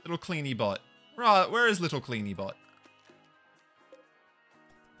 Little Cleany Bot. Right, where is little Cleany Bot?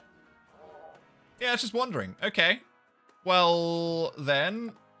 Yeah, I was just wondering. Okay. Well,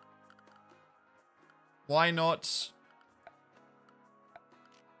 then. Why not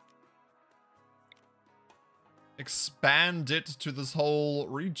expand it to this whole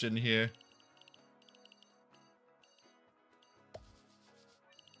region here?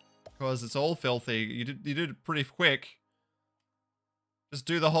 Because it's all filthy. You did it pretty quick. Just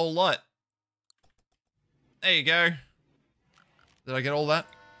do the whole lot. There you go. Did I get all that?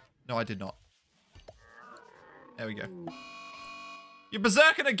 No, I did not. There we go. You're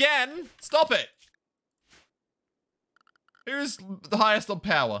berserking again! Stop it! Who's the highest on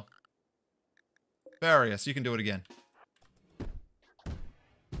power? Various, you can do it again.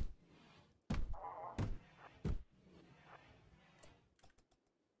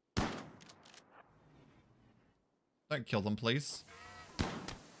 Don't kill them, please.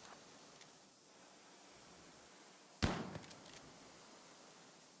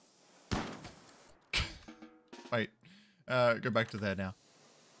 Wait. Go back to there now.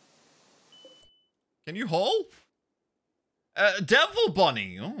 Can you haul? Devil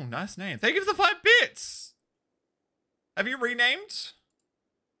Bonnie. Oh, nice name. Thank you for the 5 bits. Have you renamed?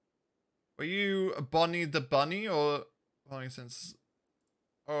 Were you Bonnie the Bunny or Bonnie since?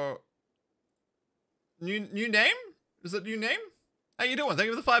 Or new name? Is it new name? How you doing? Thank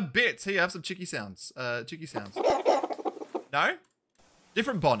you for the 5 bits. Here, have some chicky sounds. Chicky sounds. No?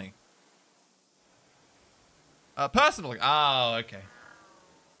 Different Bonnie. Personal. Oh, okay.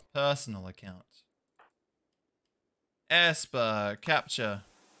 Personal account. Esper, capture.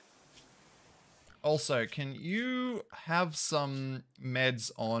 Also, can you have some meds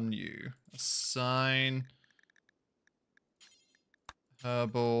on you? Assign.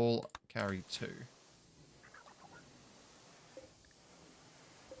 Herbal, carry 2.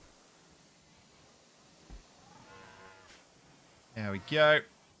 There we go.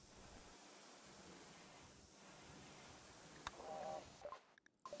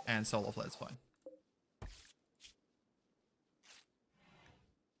 And solar flare's fine.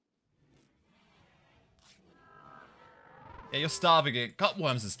 Yeah, you're starving it.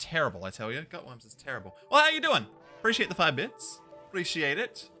 Gutworms is terrible, I tell you. Gutworms is terrible. Well, how you doing? Appreciate the 5 bits. Appreciate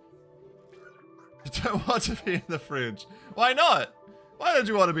it. You don't want to be in the fridge. Why not? Why don't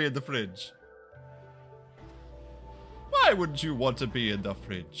you want to be in the fridge? Why wouldn't you want to be in the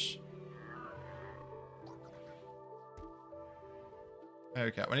fridge?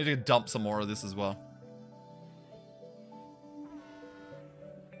 Okay, we need to dump some more of this as well.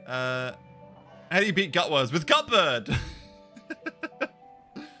 How do you beat Gutworms? With Gutbird!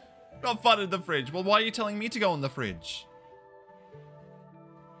 Not fun in the fridge. Well, why are you telling me to go in the fridge?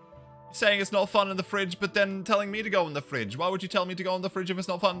 You're saying it's not fun in the fridge, but then telling me to go in the fridge. Why would you tell me to go in the fridge if it's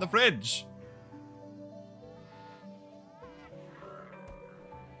not fun in the fridge?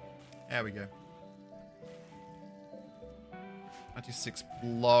 There we go. 96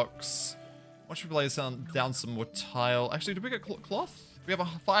 blocks. Why should we lay down some more tile? Actually, did we get cloth? We have a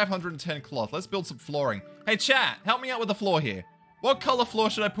 510 cloth. Let's build some flooring. Hey, chat, help me out with the floor here. What color floor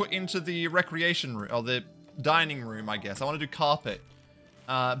should I put into the recreation room, or the dining room, I guess? I want to do carpet.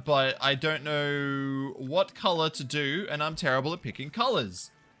 But I don't know what color to do, and I'm terrible at picking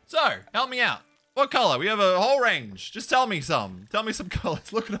colors. So, help me out. What color? We have a whole range. Just tell me some. Tell me some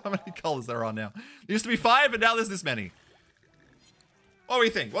colors. Look at how many colors there are now. There used to be 5, and now there's this many. What do we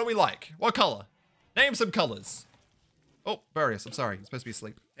think? What do we like? What color? Name some colors. Oh, Burius, I'm sorry. You're supposed to be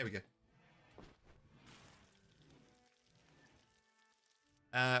asleep. There we go.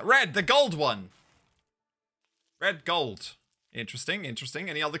 Red, the gold one. Red, gold. Interesting, interesting.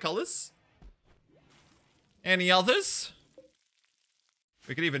 Any other colors? Any others?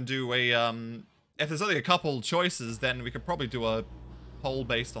 We could even do a, if there's only a couple choices, then we could probably do a poll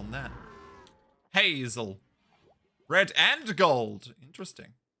based on that. Hazel. Red and gold.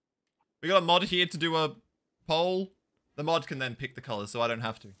 Interesting. We got a mod here to do a poll. The mod can then pick the colors, so I don't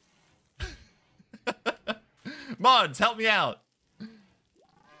have to. Mods, help me out.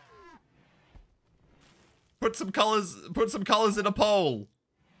 Put some colors in a poll.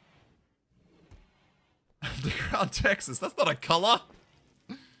 Underground Texas. That's not a color.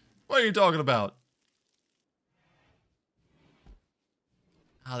 What are you talking about?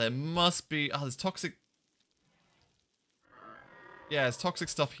 Ah, there must be. Oh, there's toxic. Yeah, there's toxic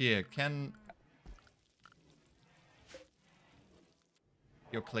stuff here.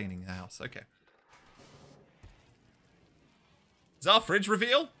 You're cleaning the house. Okay. Is our fridge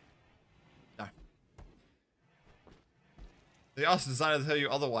reveal? No. They asked the designer to tell you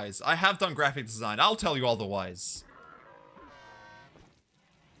otherwise. I have done graphic design. I'll tell you otherwise.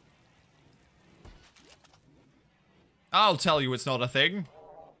 I'll tell you it's not a thing.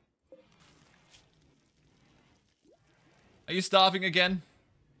 Are you starving again?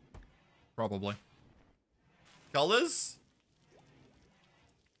 Probably. Colors?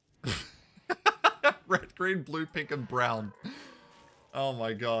 Red, green, blue, pink, and brown. Oh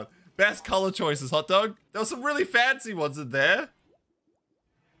my god. Best color choices, hot dog. There were some really fancy ones in there.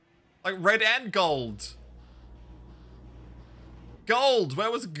 Like red and gold. Gold! Where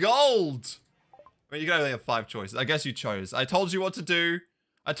was gold? I mean, you can only have 5 choices. I guess you chose. I told you what to do.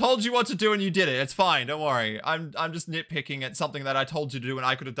 I told you what to do and you did it. It's fine, don't worry. I'm just nitpicking at something that I told you to do and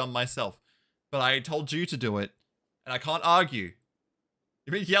I could have done myself. But I told you to do it. And I can't argue.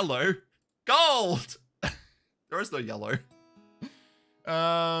 You mean yellow? Gold! There is no yellow.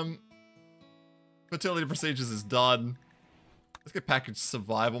 Fertility procedures is done. Let's get packaged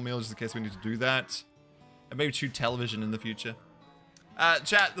survival meals just in case we need to do that. And maybe shoot television in the future.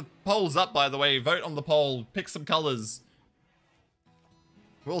 Chat, the poll's up, by the way. Vote on the poll. Pick some colors.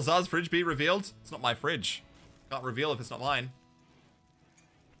 Will Zaz's fridge be revealed? It's not my fridge. Can't reveal if it's not mine.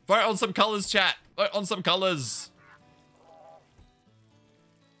 Vote on some colors, chat. Vote on some colors.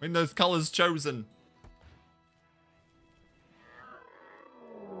 When those colors chosen.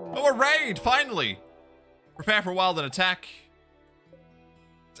 Oh, a raid, finally. Prepare for a while, then attack.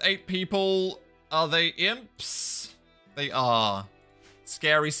 It's 8 people. Are they imps? They are.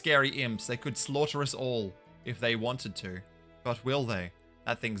 Scary, scary imps. They could slaughter us all if they wanted to. But will they?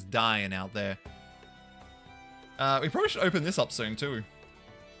 That thing's dying out there. We probably should open this up soon, too.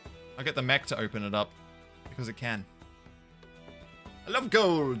 I'll get the mech to open it up. Because it can. I love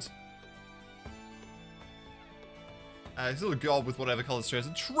gold! Still a gold with whatever color's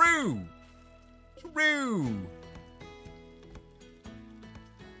chosen. True! True!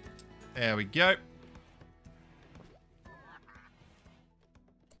 There we go.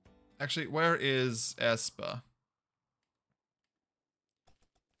 Actually, where is Esper?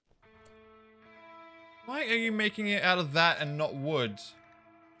 Why are you making it out of that and not wood?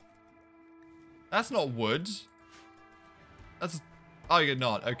 That's not wood. That's... Oh, you're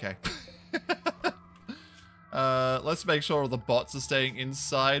not. Okay. Let's make sure all the bots are staying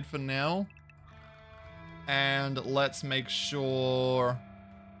inside for now. And let's make sure...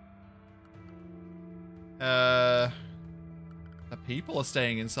 the people are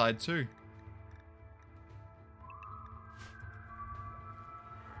staying inside too.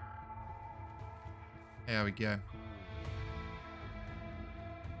 There we go.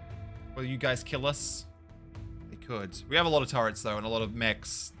 Will you guys kill us? They could. We have a lot of turrets though, and a lot of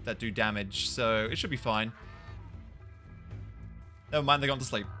mechs that do damage, so it should be fine. Never mind, they're gone to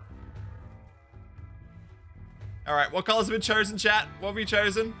sleep. Alright, what colors have been chosen, chat? What have you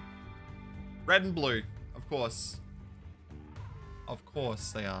chosen? Red and blue, of course. Of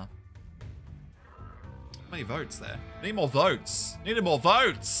course they are. How many votes there? Need more votes. Needed more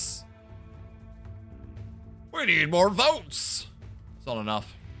votes. We need more votes. It's not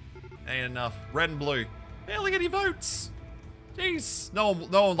enough. Ain't enough. Red and blue. Barely any votes. Jeez. No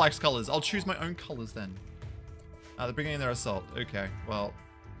one likes colors. I'll choose my own colors then. They're bringing in their assault. Okay, well.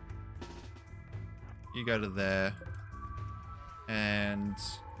 You go to there. And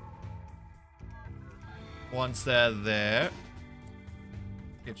once they're there,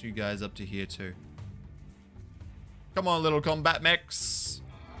 get you guys up to here too. Come on, little combat mechs.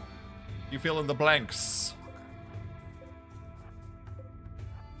 You fill in the blanks.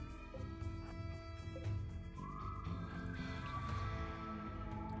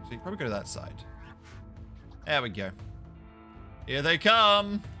 So you probably go to that side. There we go. Here they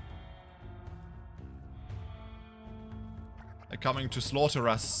come. They're coming to slaughter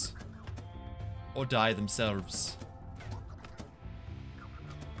us. Or die themselves.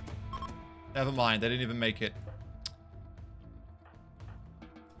 Never mind, they didn't even make it.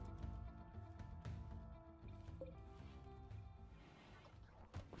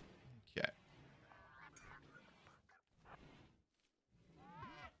 Okay.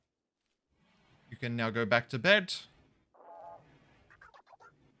 You can now go back to bed.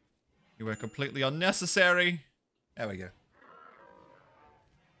 You were completely unnecessary. There we go.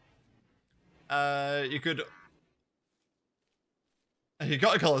 You could... You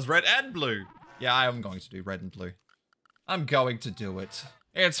got colors red and blue. Yeah, I am going to do red and blue. I'm going to do it.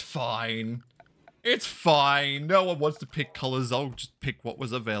 It's fine. It's fine. No one wants to pick colors. I'll just pick what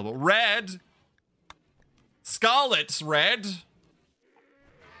was available. Red. Scarlet's red.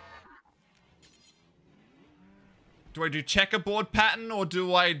 Do I do checkerboard pattern or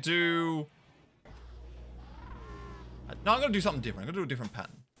do I do... No, I'm going to do something different. I'm going to do a different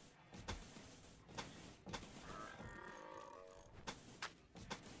pattern.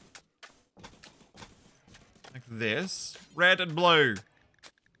 Like this. Red and blue.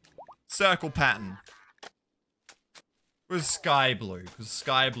 Circle pattern. With sky blue, because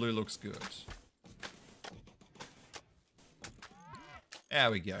sky blue looks good.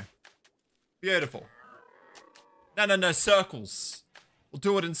 There we go. Beautiful. No, circles. We'll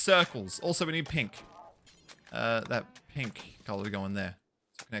do it in circles. Also, we need pink. That pink color going there.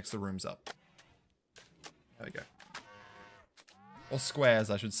 So it connects the rooms up. There we go. Or squares,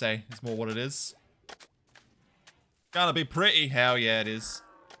 I should say. It's more what it is. Gonna be pretty. Hell yeah, it is.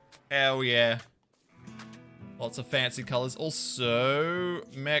 Hell yeah. Lots of fancy colors. Also,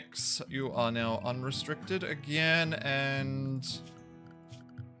 mechs, you are now unrestricted again, and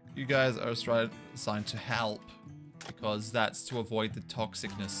you guys are assigned to help, because that's to avoid the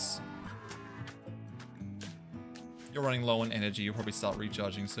toxicness. You're running low on energy. You'll probably start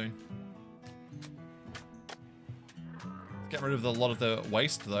recharging soon. Get rid of a lot of the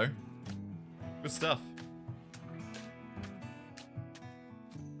waste, though. Good stuff.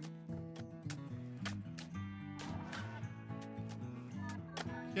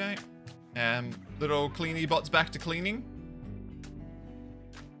 Okay. Little cleanie bots back to cleaning.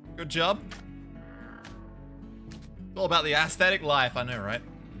 Good job. It's all about the aesthetic life, I know, right?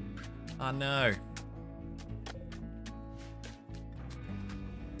 I know.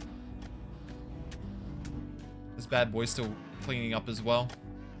 This bad boy's still cleaning up as well.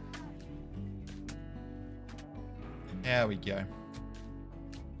 There we go.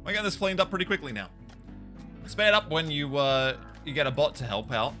 We're getting this cleaned up pretty quickly now. Sped up when you get a bot to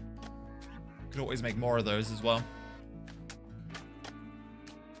help out. You could always make more of those as well.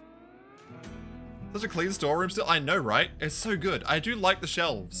 Such a clean storeroom still. I know, right? It's so good. I do like the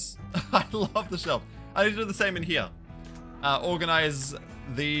shelves. I love the shelf. I need to do the same in here. Organize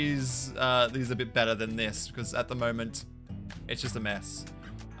these a bit better than this, because at the moment it's just a mess.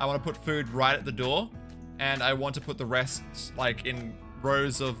 I want to put food right at the door, and I want to put the rest like in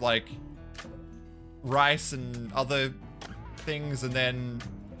rows of like rice and other things, and then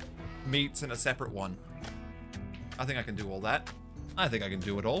meats in a separate one. I think I can do all that. I think I can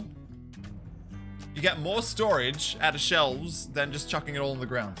do it all. You get more storage out of shelves than just chucking it all on the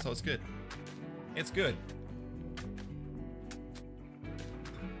ground, so it's good. It's good.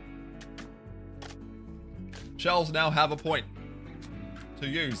 Shelves now have a point to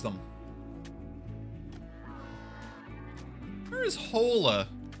use them. Where is Hauler?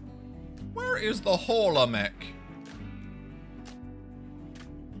 Where is the Hauler mech?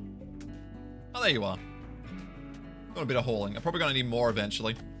 Oh, there you are. Got a bit of hauling. I'm probably going to need more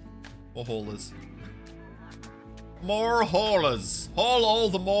eventually. More haulers. More haulers. Haul all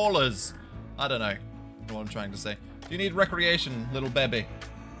the maulers. I don't know what I'm trying to say. Do you need recreation, little baby?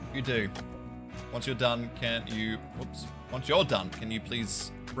 You do. Once you're done, can you... Whoops. Once you're done, can you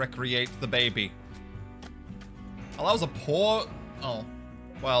please recreate the baby? Oh, that was a poor... Oh.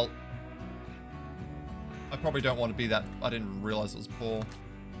 Well. I probably don't want to be that... I didn't realize it was poor.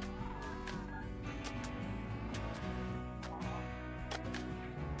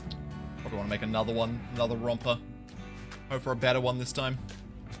 Probably want to make another one. Another romper. Hope for a better one this time.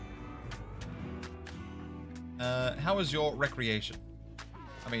 How is your recreation?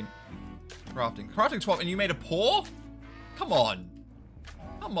 I mean... Crafting. Crafting 12, and you made a paw? Come on.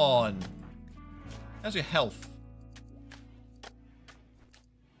 Come on. How's your health?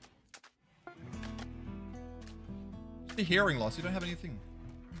 Just the hearing loss. You don't have anything.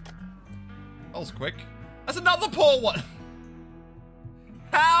 That was quick. That's another paw one.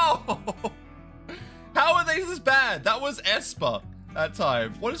 How? How are these this bad? That was Esper that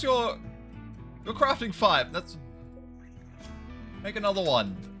time. What is your crafting 5? That's... Make another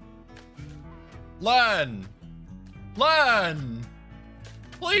one. Learn. Learn.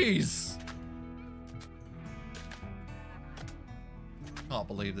 Please. Can't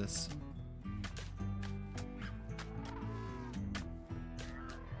believe this.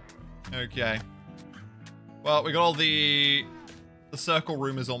 Okay. Well, we got all the circle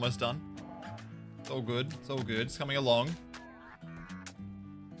room is almost done. It's all good. It's all good. It's coming along.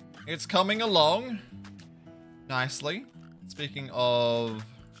 It's coming along nicely. Speaking of...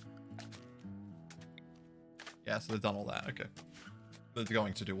 Yeah, so they've done all that. Okay. They're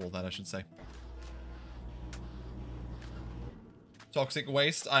going to do all that, I should say. Toxic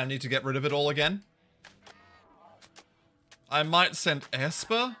waste. I need to get rid of it all again. I might send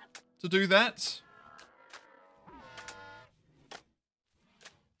Esper to do that.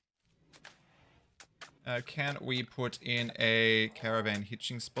 Can we put in a caravan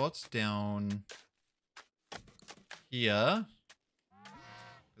hitching spot down here?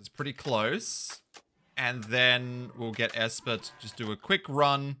 It's pretty close. And then we'll get Esper to just do a quick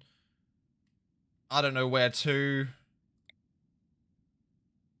run. I don't know where to.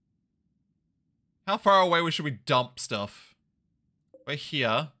 How far away should we dump stuff? We're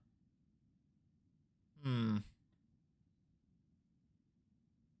here.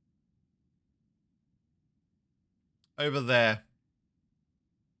 Over there.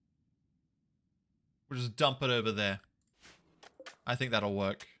 We'll just dump it over there. I think that'll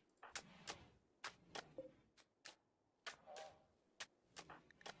work.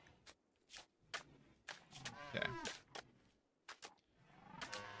 Okay.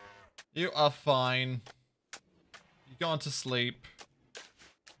 You are fine. You're going to sleep.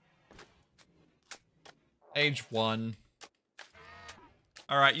 Age 1.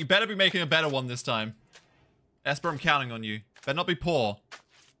 Alright, you better be making a better one this time. Esper, I'm counting on you. Better not be poor.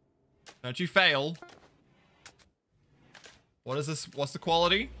 Don't you fail. What is this? What's the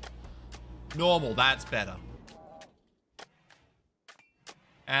quality? Normal, that's better.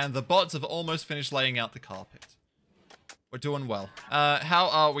 And the bots have almost finished laying out the carpet. We're doing well. How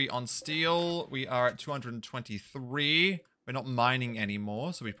are we on steel? We are at 223. We're not mining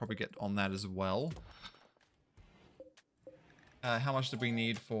anymore, so we probably get on that as well. How much do we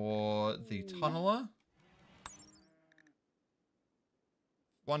need for the tunneler?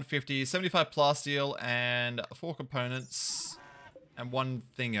 150, 75 plasteel, and 4 components, and 1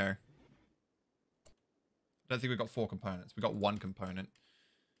 thingo. I don't think we've got 4 components. We've got 1 component.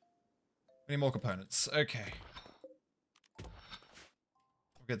 We need more components. Okay. We'll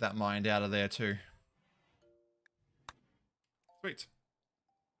get that mined out of there too. Sweet.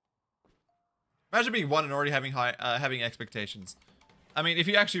 Imagine being 1 and already having having expectations. I mean, if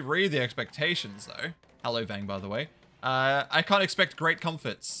you actually read the expectations though. Hello, Vang, by the way. I can't expect great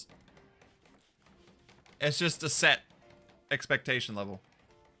comforts. It's just a set expectation level.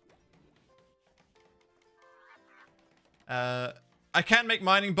 I can make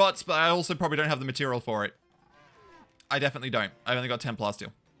mining bots, but I also probably don't have the material for it. I definitely don't. I've only got 10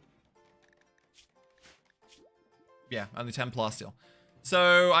 plasteel. Yeah, only 10 plasteel.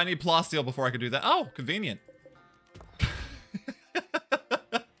 So I need plasteel before I can do that. Oh, convenient.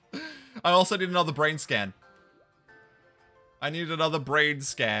 I also need another brain scan. I need another brain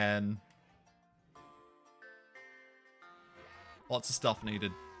scan. Lots of stuff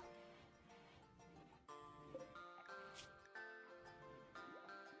needed.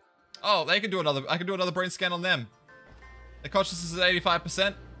 Oh, they can do another. I can do another brain scan on them. Their consciousness is at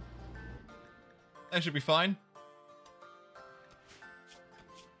 85%. That should be fine.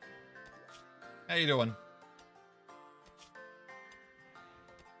 How you doing?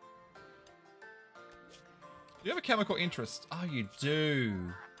 Do you have a chemical interest? Oh, you do.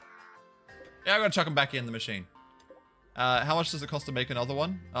 Yeah, I'm gonna chuck them back in the machine. How much does it cost to make another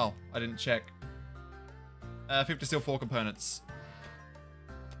one? Oh, I didn't check. 50 steel, 4 components.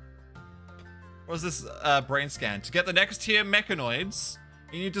 What is this brain scan? To get the next tier mechanoids,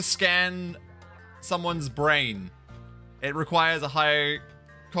 you need to scan someone's brain. It requires a higher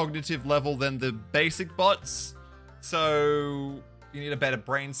cognitive level than the basic bots. So you need a better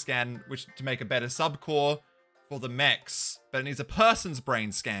brain scan, which to make a better subcore for the mechs. But it needs a person's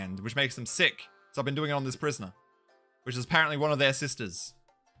brain scanned, which makes them sick. So I've been doing it on this prisoner, which is apparently one of their sisters.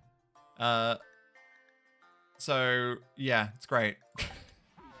 So yeah, it's great.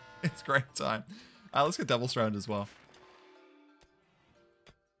 It's great time. Let's get double strand as well.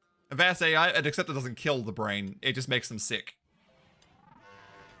 Advanced AI, except it doesn't kill the brain. It just makes them sick.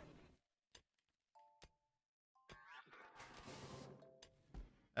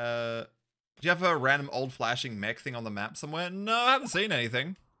 Do you have a random old flashing mech thing on the map somewhere? No, I haven't seen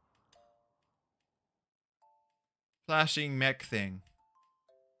anything. Flashing mech thing.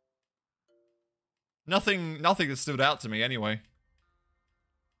 Nothing that stood out to me anyway.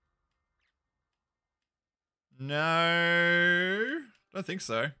 No, don't think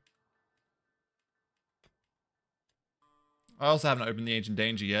so. I also haven't opened the Ancient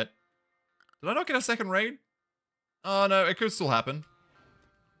Danger yet. Did I not get a second raid? Oh no, it could still happen.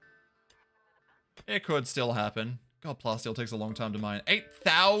 It could still happen. God, plasteel takes a long time to mine.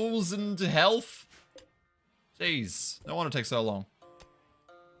 8,000 health? Jeez, no wonder it takes so long.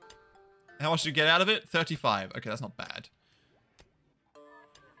 How much do you get out of it? 35. Okay, that's not bad.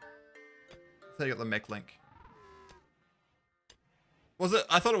 So you got the mech link. Was it?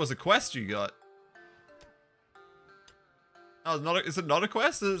 I thought it was a quest you got. Oh, is it not a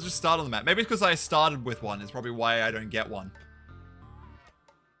quest? It just started on the map. Maybe it's because I started with one. It's probably why I don't get one.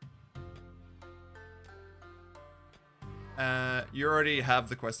 You already have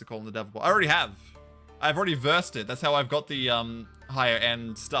the quest to call in the devil ball. I already have. I've already versed it. That's how I've got the higher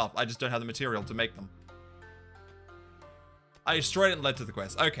end stuff. I just don't have the material to make them. I destroyed it and led to the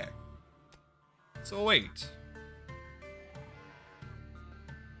quest. Okay. So wait.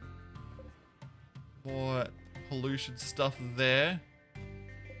 More pollution stuff there.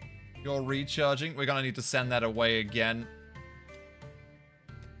 You're recharging. We're gonna need to send that away again.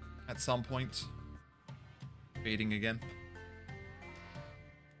 At some point. Feeding again.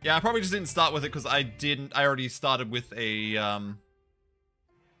 Yeah, I probably just didn't start with it because I already started with a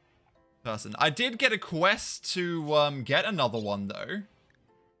person. I did get a quest to get another one though.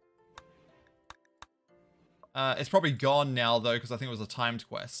 It's probably gone now though because I think it was a timed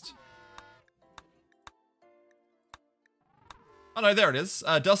quest. Oh no, there it is.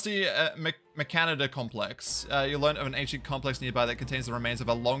 Dusty Mechanitor complex. You learn of an ancient complex nearby that contains the remains of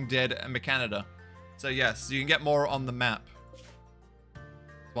a long dead Mechanitor. So yes, you can get more on the map.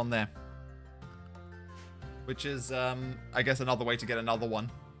 There's one there. Which is, I guess another way to get another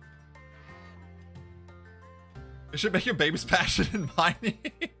one. It should make your baby's passion in mining.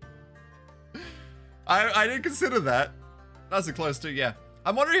 I didn't consider that. That's a close to, yeah.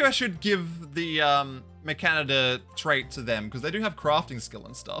 I'm wondering if I should give the Mechanitor trait to them, because they do have crafting skill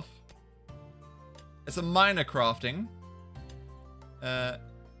and stuff. It's a minor crafting.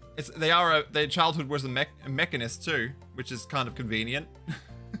 Their childhood was a mechanist too, which is kind of convenient.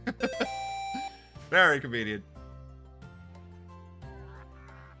 Very convenient.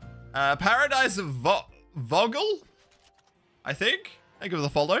 Paradise of Vogel? I think. Thank you for the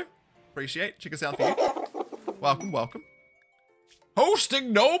follow. Appreciate. Check us out for you. Welcome, welcome.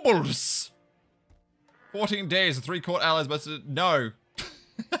 Hosting nobles! 14 days, 3 court allies, but no.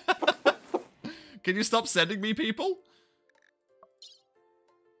 Can you stop sending me people?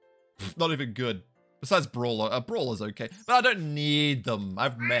 Not even good. Besides Brawler. Brawler's okay. But I don't need them. I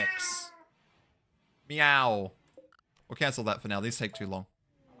have mechs. Meow. We'll cancel that for now. These take too long.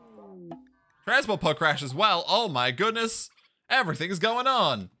 Transport pod crash as well. Oh my goodness. Everything's going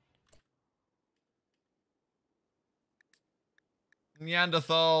on.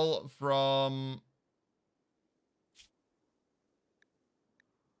 Neanderthal from...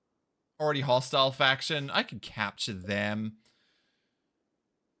 already hostile faction. I could capture them.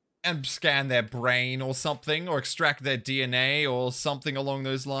 And scan their brain or something. Or extract their DNA or something along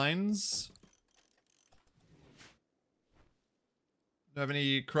those lines. Do you have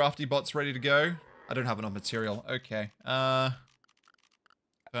any crafty bots ready to go? I don't have enough material. Okay.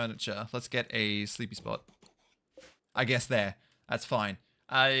 Furniture. Let's get a sleepy spot. I guess there. That's fine.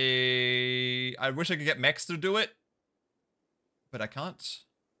 I wish I could get mechs to do it. But I can't.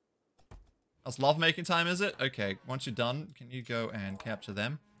 That's love making time, is it? Okay, once you're done, can you go and capture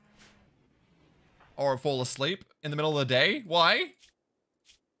them? Or fall asleep in the middle of the day? Why?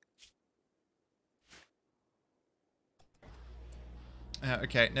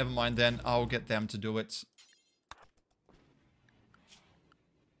 Okay, never mind then. I'll get them to do it.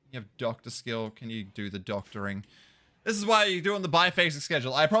 You have doctor skill. Can you do the doctoring? This is why you're doing the biphasic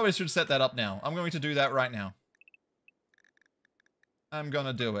schedule. I probably should set that up now. I'm going to do that right now. I'm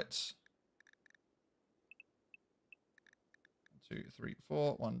gonna do it. 1, 2, 3,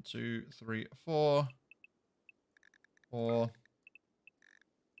 4. 1, 2, 3, 4. 4.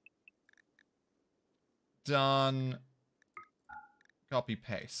 Done. Copy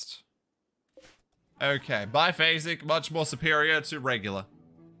paste. Okay, biphasic, much more superior to regular.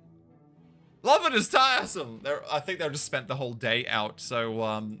 Love it is tiresome. I think they just spent the whole day out,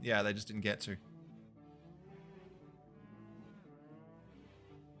 so yeah, they just didn't get to.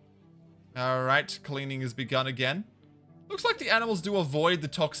 All right, cleaning has begun again. Looks like the animals do avoid the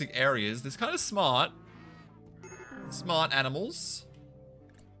toxic areas. That's kind of smart. Smart animals.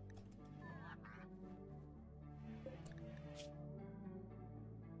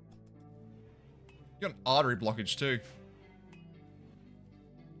 You got an artery blockage too.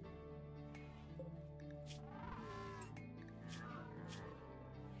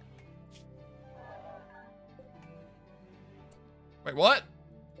 Wait, what?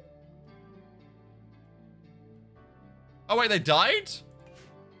 Oh, wait, they died?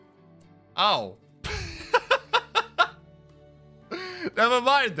 Oh. Never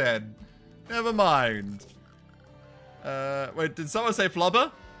mind then. Never mind. Wait, did someone say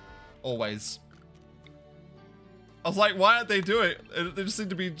flubber? Always. I was like, why aren't they doing it? They just seem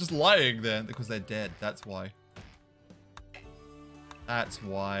to be just lying then. Because they're dead, that's why. That's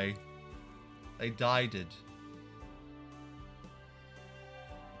why. They died.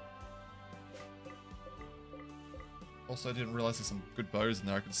 Also, I didn't realize there's some good bows in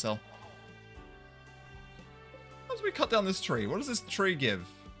there I could sell. How do we cut down this tree? What does this tree give?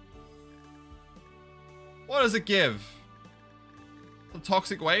 What does it give? Some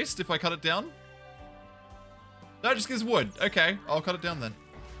toxic waste if I cut it down? No, it just gives wood. Okay, I'll cut it down then.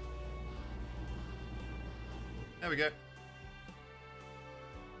 There we go.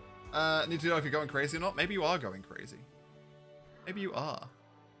 Need to know if you're going crazy or not. Maybe you are going crazy. Maybe you are.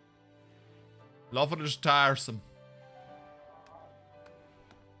 Love it is tiresome.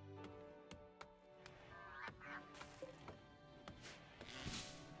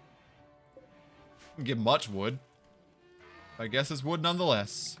 Didn't give much wood. I guess it's wood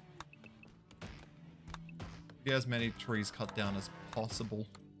nonetheless. Get as many trees cut down as possible.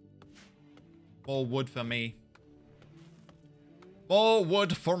 More wood for me. More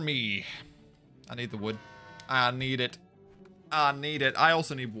wood for me. I need the wood. I need it. I need it. I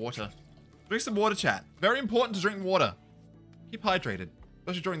also need water. Drink some water, chat. Very important to drink water. Keep hydrated.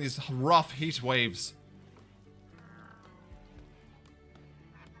 Especially during these rough heat waves.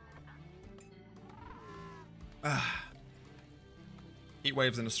 Heat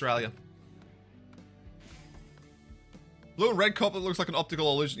waves in Australia. Blue and red carpet looks like an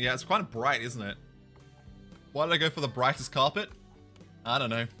optical illusion. Yeah, it's kind of bright, isn't it? Why did I go for the brightest carpet? I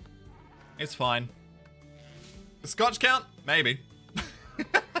don't know. It's fine. The scotch count? Maybe.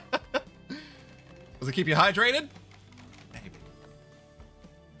 Does it keep you hydrated? Maybe.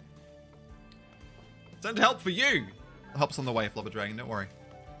 Send help for you. The help's on the way, Flubber Dragon. Don't worry.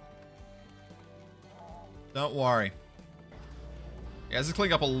 Don't worry. Yeah, this is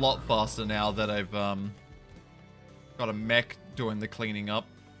cleaning up a lot faster now that I've got a mech doing the cleaning up.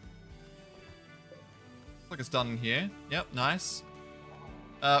 Looks like it's done in here. Yep, nice.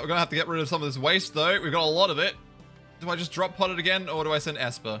 We're gonna have to get rid of some of this waste though. We've got a lot of it. Do I just drop pot it again or do I send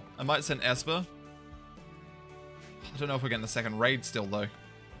Esper? I might send Esper. I don't know if we're getting the second raid still though.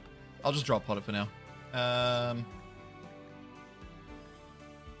 I'll just drop pot it for now.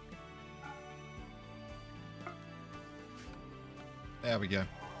 There we go.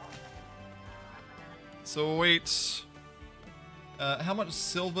 Sweet. How much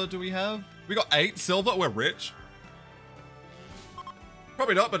silver do we have? We got 8 silver? We're rich.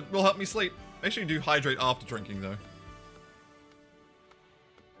 Probably not, but it will help me sleep. Make sure you do hydrate after drinking, though.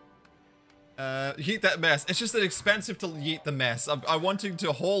 Yeet that mess. It's just that expensive to yeet the mess. I'm wanting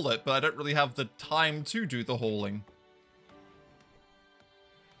to haul it, but I don't really have the time to do the hauling.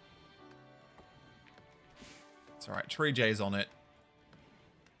 It's alright. Tree J's on it.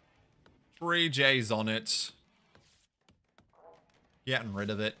 3 J's on it. Getting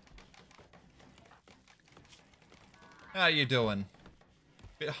rid of it. How you doing?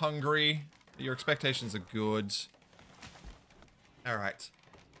 Bit hungry. Your expectations are good. Alright.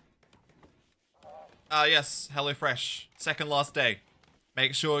 Yes. HelloFresh. Second last day.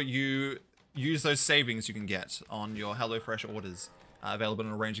 Make sure you use those savings you can get on your HelloFresh orders. Available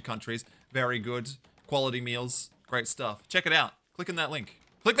in a range of countries. Very good. Quality meals. Great stuff. Check it out. Click in that link.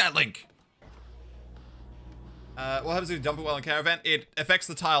 Click that link! What happens if you dump it while in caravan? It affects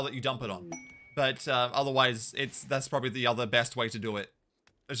the tile that you dump it on. But otherwise, that's probably the other best way to do it.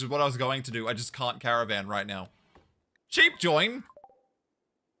 Which is what I was going to do. I just can't caravan right now. Sheep join?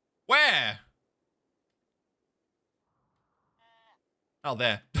 Where? Oh,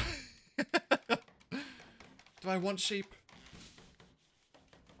 there. Do I want sheep?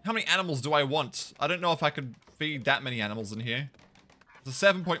 How many animals do I want? I don't know if I could feed that many animals in here. It's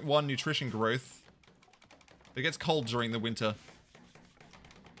a 7.1 nutrition growth. It gets cold during the winter.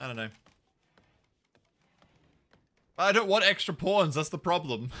 I don't know. I don't want extra pawns, that's the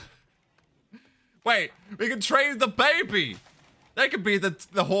problem. Wait, we can trade the baby! They could be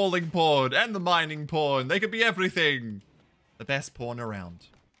the hauling pawn and the mining pawn. They could be everything. The best pawn around.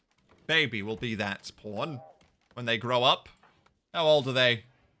 Baby will be that pawn when they grow up. How old are they?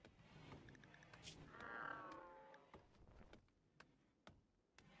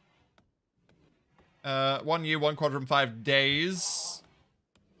 Uh, 1 year, 1 quadrant, 5 days.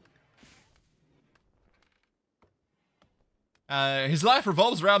 His life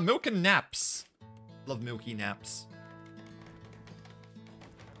revolves around milk and naps. Love milky naps.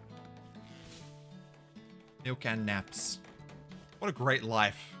 Milk and naps. What a great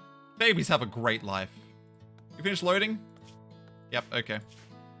life. Babies have a great life. You finished loading? Yep, okay.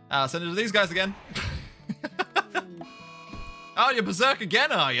 Send it to these guys again. Oh, you're berserk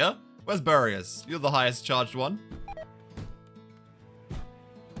again, are you? Where's Barriers? You're the highest charged one.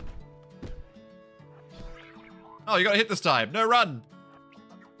 Oh, you gotta hit this time. No, run.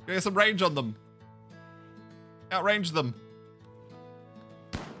 Gotta get some range on them. Outrange them.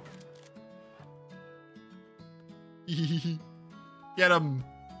 Get him.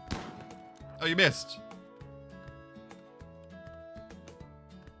 Oh, you missed.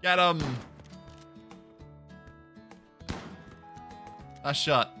 Get him. Nice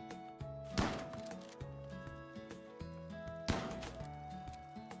shot.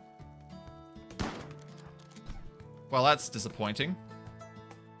 Well, that's disappointing.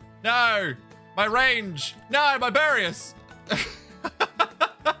 No! My range! No, my barriers!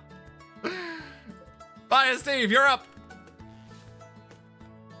 Fire Steve, you're up!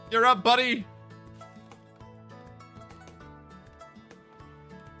 You're up, buddy!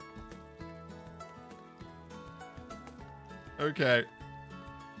 Okay.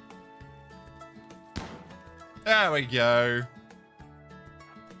 There we go.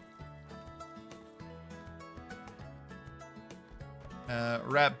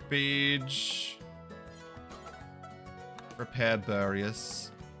 Rat Beach. Repair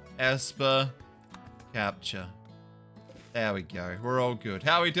Burius. Esper. Capture. There we go. We're all good.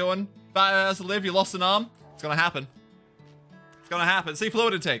 How are we doing? 5 hours to live. You lost an arm. It's gonna happen. It's gonna happen. See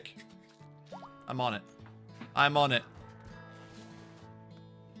fluid intake. I'm on it. I'm on it.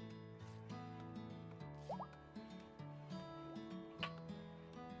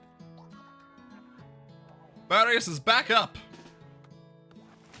 Burius is back up.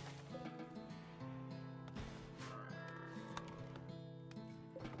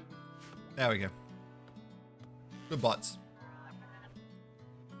 There we go. Good bots.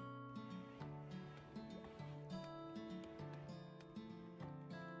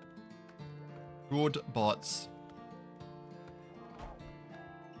 Good bots.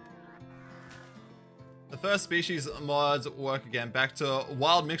 The first species mods work again. Back to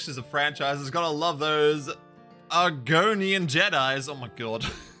wild mixtures of franchises. Gotta love those Argonian Jedis. Oh my god.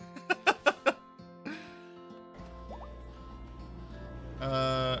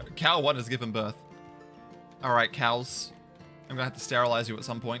 Cow 1 has given birth. Alright, cows. I'm gonna have to sterilize you at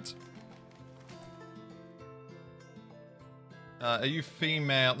some point. Are you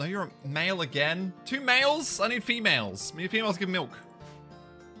female? No, you're a male again? 2 males? I need females. I need females give milk.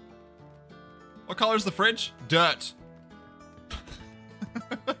 What color is the fridge? Dirt.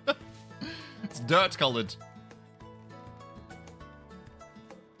 It's dirt colored.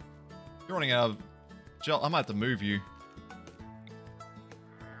 You're running out of gel. I might have to move you.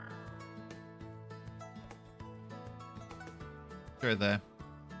 Go there.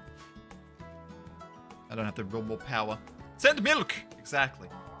 I don't have to build more power. Send milk! Exactly.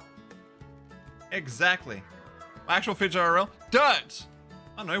 Exactly. My actual fridge IRL? Dirt!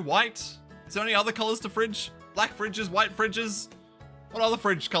 I don't know, white? Is there any other colors to fridge? Black fridges, white fridges? What other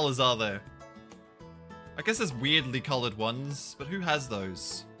fridge colors are there? I guess there's weirdly colored ones, but who has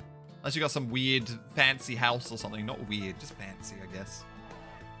those? Unless you got some weird fancy house or something. Not weird, just fancy, I guess.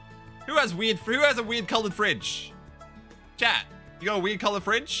 Who has a weird colored fridge? Chat. You got a weird colored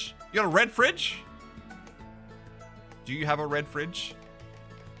fridge? You got a red fridge? Do you have a red fridge?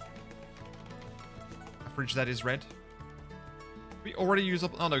 A fridge that is red? We already use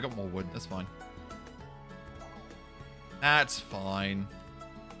up... Oh no, we got more wood. That's fine. That's fine.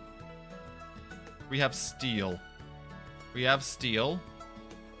 We have steel. We have steel.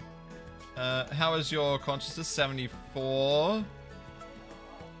 How is your consciousness? 74.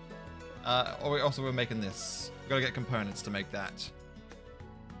 Also, we're making this. We've got to get components to make that.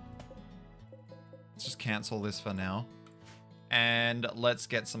 Let's just cancel this for now. And let's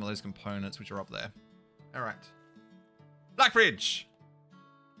get some of those components which are up there. Alright. Black fridge!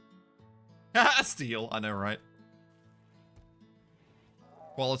 Haha, steel. I know, right?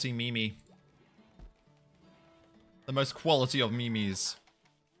 Quality Mimi. The most quality of Mimis.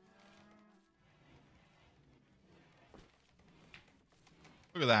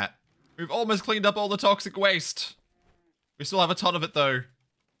 Look at that. We've almost cleaned up all the toxic waste. We still have a ton of it, though.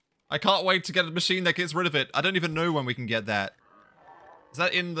 I can't wait to get a machine that gets rid of it. I don't even know when we can get that. Is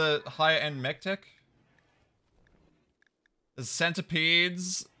that in the higher-end mech tech? There's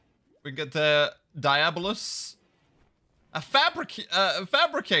centipedes. We can get the Diabolus. A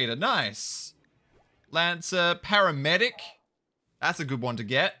fabricator, nice. Lancer, paramedic. That's a good one to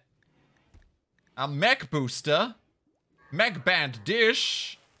get. A mech booster. Mech band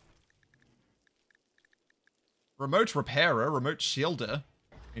dish. Remote repairer, remote shielder.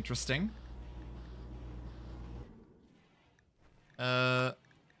 Interesting. Doesn't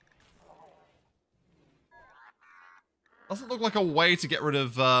look like a way to get rid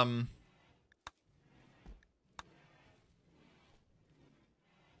of,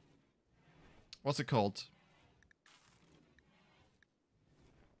 what's it called?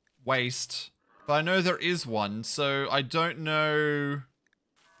 Waste. But I know there is one, so I don't know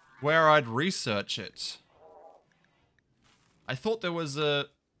where I'd research it. I thought there was a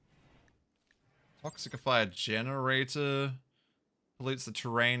toxifier generator. Pollutes the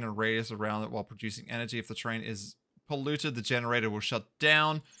terrain and radius around it while producing energy. If the terrain is polluted, the generator will shut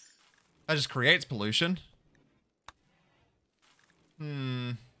down. That just creates pollution.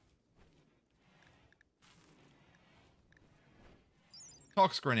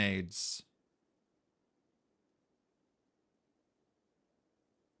 Tox grenades.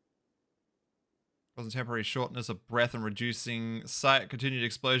 Causing temporary shortness of breath and reducing sight. Continued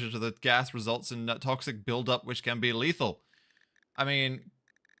exposure to the gas results in toxic buildup, which can be lethal. I mean,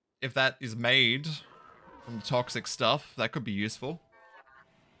 if that is made from toxic stuff, that could be useful.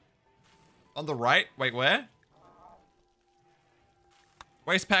 On the right? Wait, where?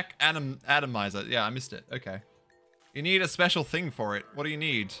 Waste pack atomizer. Yeah, I missed it. Okay. You need a special thing for it. What do you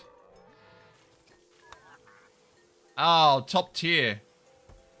need? Oh, top tier.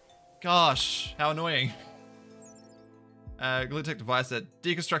 Gosh, how annoying. Biotech device that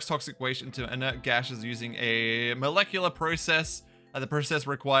deconstructs toxic waste into inert gases using a molecular process. The process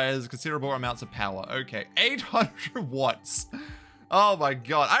requires considerable amounts of power. Okay, 800 watts. Oh my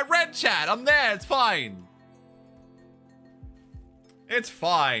god. I read chat. I'm there. It's fine. It's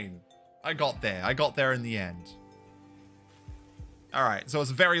fine. I got there. I got there in the end. Alright, so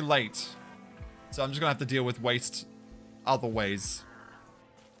it's very late. So I'm just gonna have to deal with waste other ways.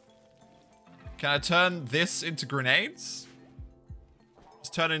 Can I turn this into grenades?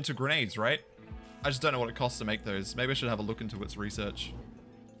 Just turn it into grenades, right? I just don't know what it costs to make those. Maybe I should have a look into its research.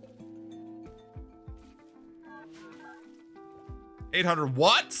 800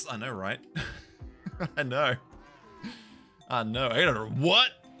 watts? I know, right? I know. I know. 800 what?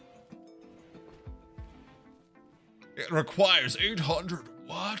 It requires 800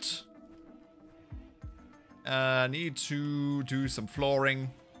 what? I need to do some flooring.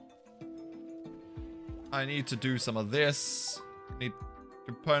 I need to do some of this. Need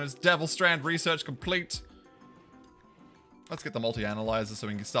components. Devil Strand research complete. Let's get the multi-analyzer so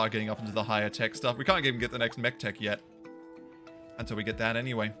we can start getting up into the higher tech stuff. We can't even get the next mech tech yet. Until we get that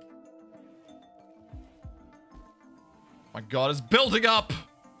anyway. My god, it's building up!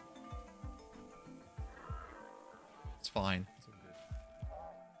 It's fine. It's all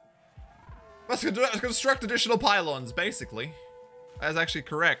good. Let's construct additional pylons, basically. That's actually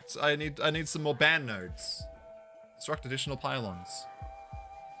correct. I need some more band nodes. Construct additional pylons.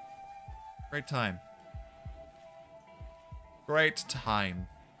 Great time. Great time.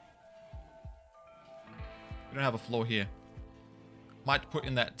 We don't have a floor here. Might put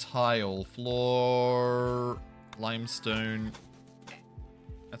in that tile. Floor... limestone.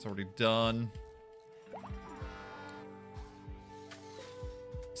 That's already done.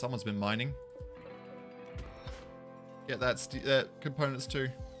 Someone's been mining. Get that components too.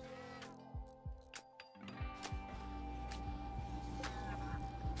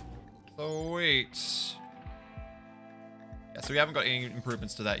 Sweet. Yeah, so we haven't got any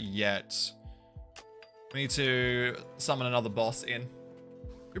improvements to that yet. We need to summon another boss in.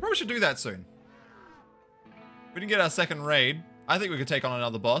 We probably should do that soon. We didn't get our second raid. I think we could take on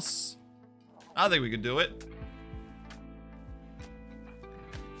another boss. I think we could do it.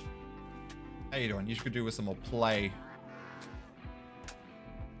 How you doing? You could do with some more play.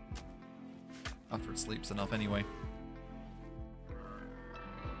 After it sleeps enough anyway.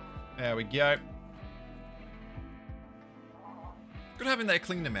 There we go. It's good having that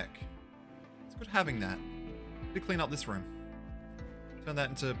cleaner mech. It's good having that. To clean up this room. Turn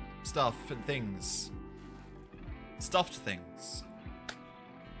that into stuff and things. Stuffed things.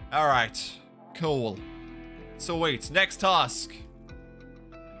 Alright. Cool. Sweet. Next task.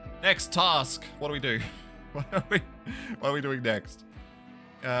 Next task. What do we do? What are we doing next?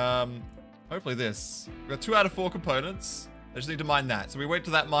 Hopefully this. We've got 2 out of 4 components. I just need to mine that. So we wait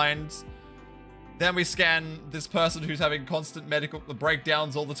till that mines. Then we scan this person who's having constant medical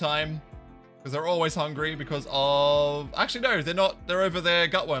breakdowns all the time. Because they're always hungry because of... Actually, no, they're not. They're over their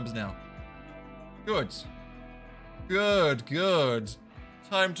gutworms now. Good. Good, good.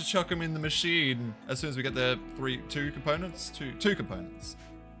 Time to chuck them in the machine as soon as we get the 2 components. Two components.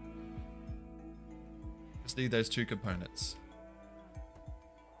 Just need those 2 components.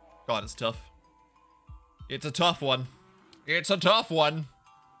 God, it's tough. It's a tough one. It's a tough one.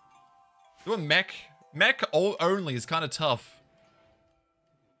 Doing mech only is kind of tough.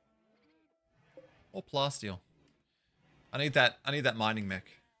 Or plasteel. I need that mining mech.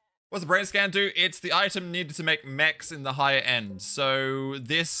 What's the brain scan do? It's the item needed to make mechs in the higher end. So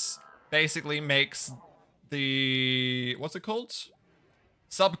this basically makes the, what's it called?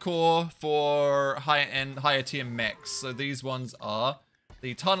 Subcore for higher tier mechs. So these ones are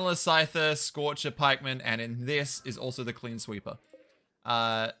the Tunneler, Scyther, Scorcher, Pikeman, and in this is also the Cleansweeper.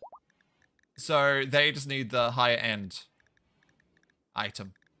 So they just need the higher end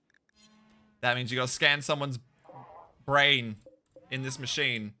item. That means you gotta scan someone's brain in this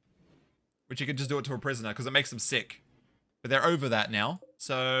machine, which you can just do it to a prisoner because it makes them sick. But they're over that now,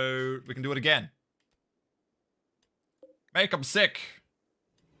 so we can do it again. Make them sick.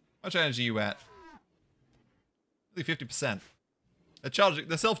 How much energy are you at? Only 50%.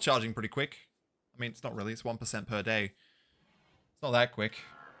 They're self-charging pretty quick. I mean, it's not really, it's 1% per day. It's not that quick.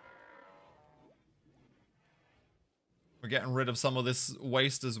 We're getting rid of some of this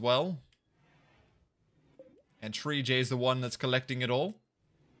waste as well. And Tree J is the one that's collecting it all.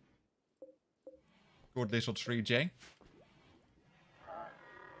 Good little Tree J.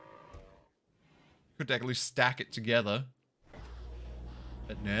 Could actually stack it together.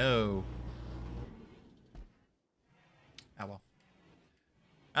 But no. Oh well.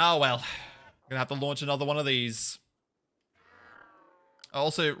 Oh well. Gonna have to launch another one of these.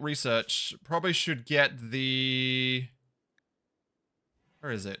 Also, research. Probably should get the...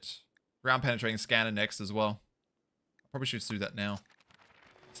 Where is it? Ground penetrating scanner next as well. Probably should do that now.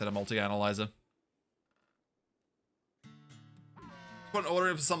 Set a multi-analyzer. Put an order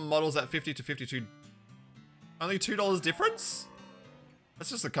in for some models at 50 to 52. Only $2 difference? That's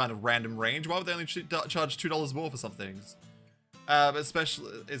just a kind of random range. Why would they only charge $2 more for some things? But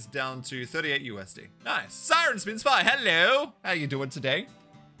especially, it's down to 38 USD. Nice. Siren Spins Fire, hello! How you doing today?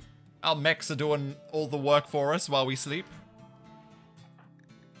 Our mechs are doing all the work for us while we sleep.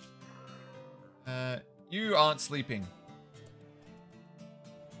 You aren't sleeping.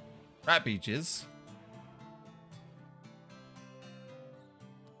 Rat beaches.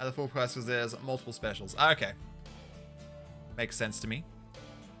 At the full price because there's multiple specials. Okay. Makes sense to me.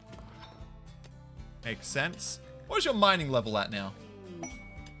 Makes sense. What is your mining level at now?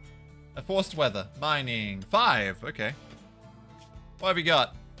 A forced weather. Mining. 5. Okay. What have you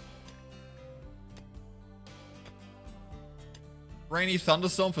got? Rainy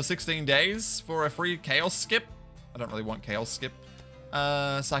thunderstorm for 16 days for a free chaos skip. I don't really want chaos skip.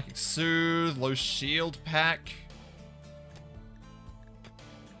 Psychic soothe, low shield pack.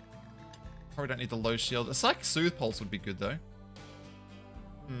 Probably don't need the low shield. A psychic soothe pulse would be good though.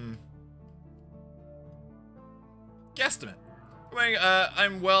 Guesstimate. I mean,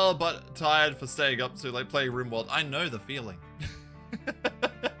 I'm well but tired for staying up to like play RimWorld. I know the feeling.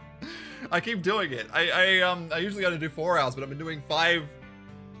 I keep doing it. I usually only do 4 hours, but I've been doing 5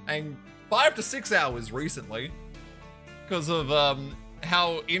 to 6 hours recently because of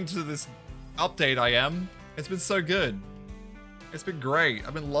how into this update I am. It's been so good. It's been great.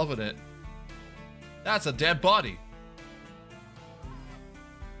 I've been loving it. That's a dead body.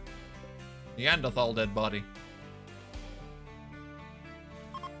 Neanderthal dead body.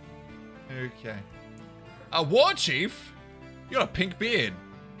 Okay. A war chief? You got a pink beard.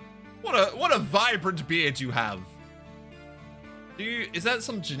 What a vibrant beard you have. Is that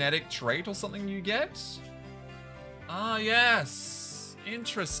some genetic trait or something you get? Ah, yes.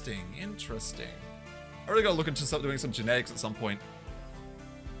 Interesting, interesting. I really gotta look into doing some genetics at some point.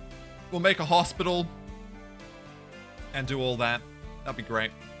 We'll make a hospital and do all that. That'd be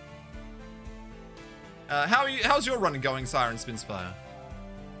great. How's your run going, Siren Spins Fire?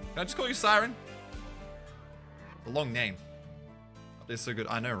 Can I just call you Siren? It's a long name. They're so good.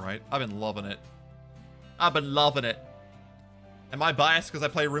 I know, right? I've been loving it. I've been loving it. Am I biased because I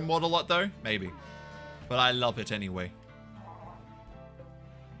play RimWorld a lot, though? Maybe. But I love it anyway.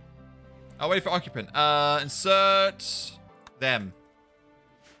 I'll wait for occupant. Insert them.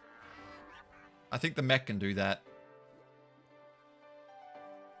 I think the mech can do that.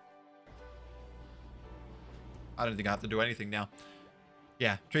 I don't think I have to do anything now.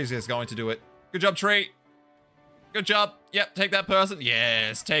 Yeah, Tree's just going to do it. Good job, Tree. Good job. Yep, take that person.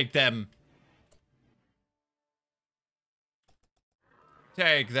 Yes, take them.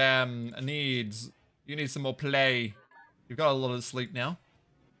 Take them. Needs. You need some more play. You've got a lot of sleep now.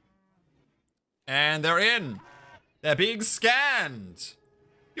 And they're in. They're being scanned.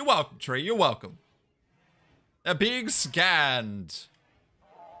 You're welcome, Tree. You're welcome. They're being scanned.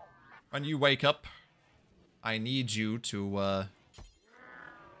 When you wake up, I need you to,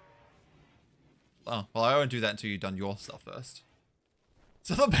 Oh, well, I won't do that until you've done your stuff first.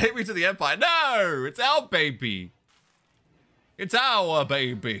 So the baby to the Empire. No! It's our baby. It's our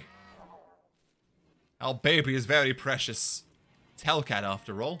baby. Our baby is very precious. It's Hellcat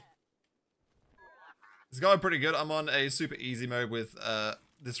after all. It's going pretty good. I'm on a super easy mode with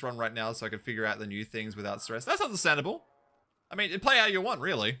this run right now so I can figure out the new things without stress. That's understandable. I mean, play how you want,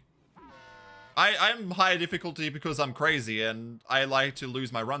 really. I'm high difficulty because I'm crazy and I like to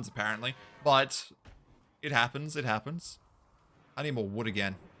lose my runs, apparently. But it happens, it happens. I need more wood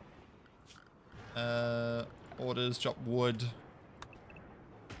again. Orders, chop wood.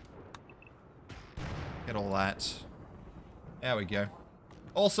 Get all that. There we go.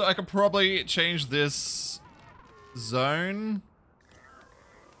 Also, I could probably change this zone.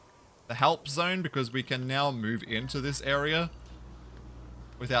 The help zone, because we can now move into this area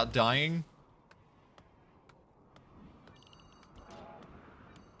without dying.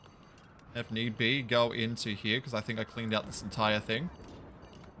 If need be, go into here, because I think I cleaned out this entire thing.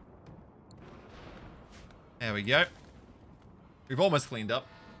 There we go. We've almost cleaned up.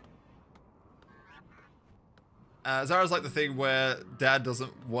 Zara's like the thing where dad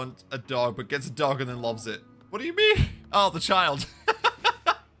doesn't want a dog, but gets a dog and then loves it. What do you mean? Oh, the child.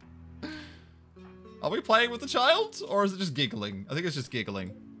 Are we playing with the child? Or is it just giggling? I think it's just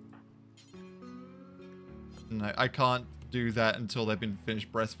giggling. No, I can't do that until they've been finished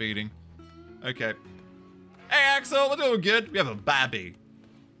breastfeeding. Okay. Hey, Axel, we're doing good. We have a babby.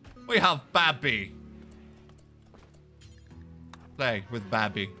 We have babby. Play with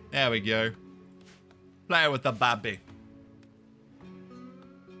babby. There we go. Play with the babby.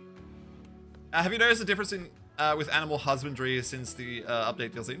 Have you noticed the difference in with animal husbandry since the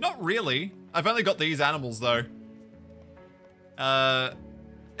update DLC? Not really. I've only got these animals though.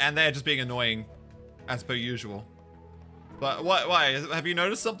 And they're just being annoying, as per usual. But why? Have you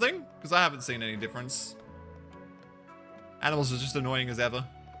noticed something? Because I haven't seen any difference. Animals are just annoying as ever.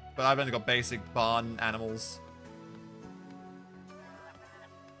 But I've only got basic barn animals.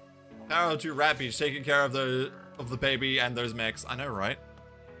 Parallel to Rampage, taking care of the baby and those mechs. I know, right?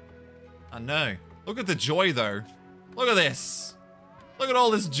 I know. Look at the joy, though. Look at this. Look at all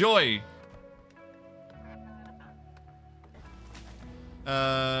this joy.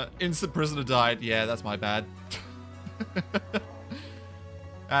 Instant prisoner died. Yeah, that's my bad.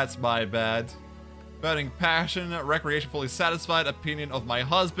 That's my bad. Burning passion, recreation fully satisfied, opinion of my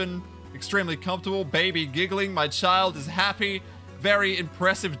husband, extremely comfortable, baby giggling, my child is happy, very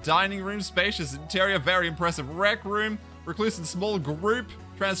impressive dining room, spacious interior, very impressive rec room, recluse in small group,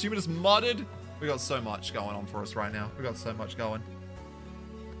 transhumanist modded. We got so much going on for us right now. We got so much going.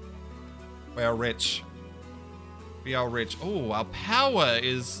 We are rich. We are rich. Oh, our power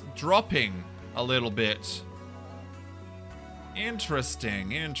is dropping a little bit.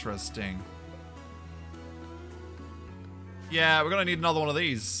 Interesting, interesting. Yeah, we're gonna need another one of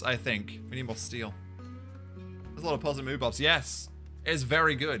these, I think. We need more steel. There's a lot of positive mood buffs. Yes, it's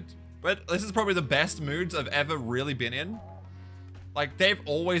very good. But this is probably the best moods I've ever really been in. Like, they've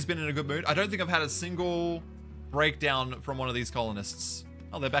always been in a good mood. I don't think I've had a single breakdown from one of these colonists.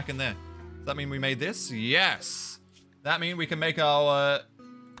 Oh, they're back in there. Does that mean we made this? Yes. That mean we can make our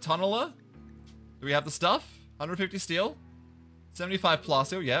tunneler? Do we have the stuff? 150 steel? 75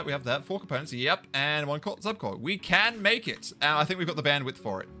 plasteel, yeah, we have that. 4 components, yep, and 1 subcore. We can make it. And I think we've got the bandwidth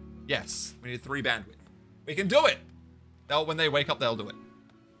for it. Yes, we need 3 bandwidth. We can do it! When they wake up, they'll do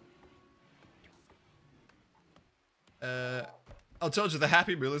it. I told you the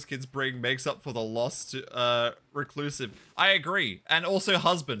Happy Miller's kids bring makes up for the loss to Reclusive. I agree. And also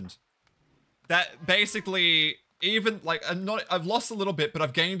husband. That basically, even, like, I've lost a little bit, but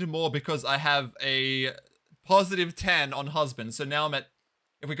I've gained more because I have a positive 10 on husband. So now I'm at,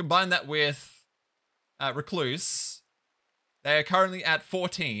 if we combine that with Recluse, they're currently at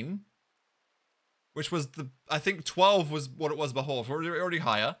 14, which was I think 12 was what it was before. So we're already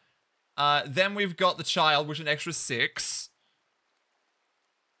higher. Then we've got the child, which is an extra 6.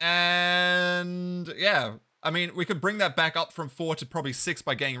 And yeah, I mean, we could bring that back up from 4 to probably 6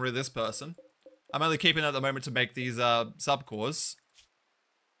 by getting rid of this person. I'm only keeping it at the moment to make these subcores.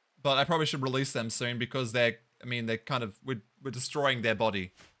 But I probably should release them soon because they're I mean, they're kind of, we're destroying their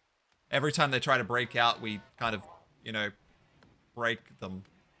body. Every time they try to break out, we kind of, you know, break them.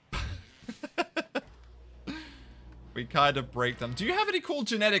 We kind of break them. Do you have any cool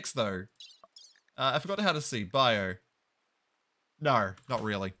genetics, though? I forgot how to see. Bio. No, not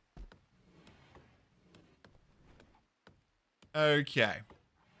really. Okay.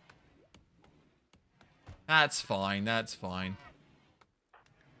 That's fine, that's fine.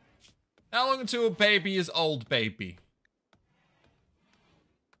 How long until a baby is old, baby?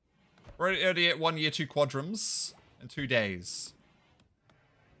 We're already at 1 year, 2 quadrums, and 2 days.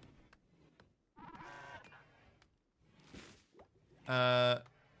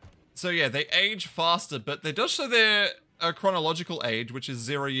 So yeah, they age faster, but they does show their chronological age, which is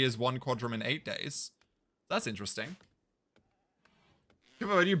 0 years, 1 quadrum, and 8 days. That's interesting. Give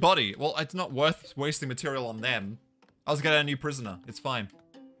them a new body. Well, it's not worth wasting material on them. I'll just get a new prisoner. It's fine.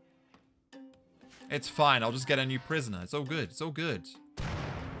 It's fine. I'll just get a new prisoner. It's all good. It's all good.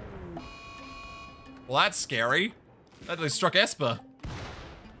 Well, that's scary. That struck Esper.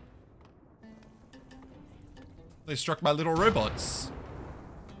 They struck my little robots.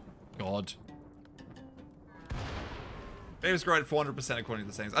 God. Babies grow at 400% according to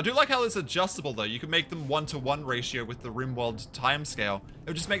the settings. I do like how it's adjustable though. You can make them 1-to-1 ratio with the RimWorld timescale. It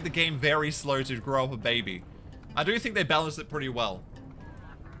would just make the game very slow to grow up a baby. I do think they balanced it pretty well.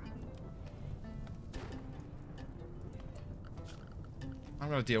 I'm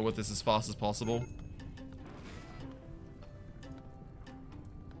gonna deal with this as fast as possible.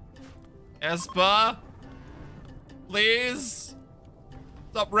 Esper? Please?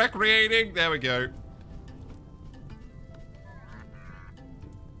 Stop recreating. There we go.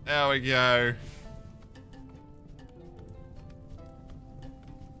 There we go.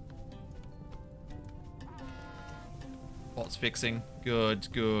 What's fixing?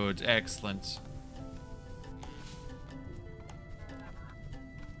 Good, good, excellent.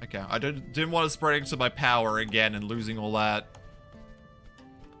 Okay, I didn't want to spread into my power again and losing all that.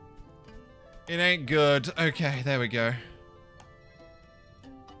 It ain't good. Okay, there we go.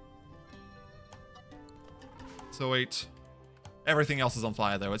 Sweet. Everything else is on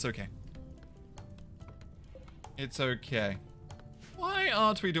fire though, it's okay. It's okay. Why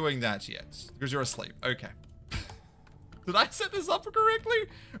aren't we doing that yet? Because you're asleep. Okay. Did I set this up correctly?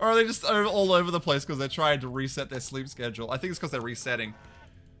 Or are they just all over the place because they're trying to reset their sleep schedule? I think it's because they're resetting.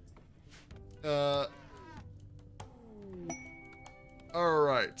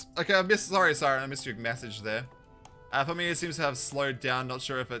 Alright. Okay, I missed, sorry, I missed your message there. For me, it seems to have slowed down. Not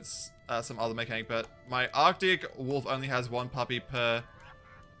sure if it's some other mechanic, but my Arctic wolf only has 1 puppy per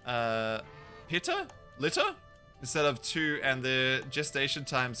litter instead of 2, and the gestation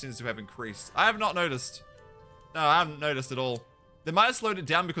time seems to have increased. I have not noticed. No, I haven't noticed at all. They might have slowed it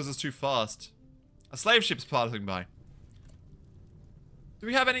down because it's too fast. A slave ship's passing by. Do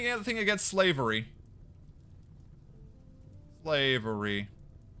we have any other thing against slavery? Slavery.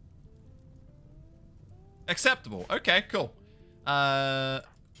 Acceptable. Okay, cool. Call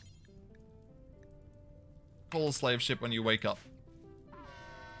a slave ship when you wake up.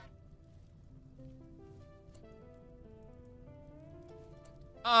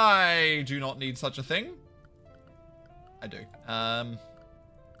 I do not need such a thing. I do.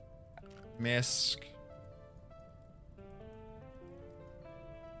 Misk.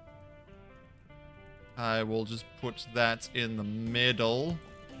 I will just put that in the middle.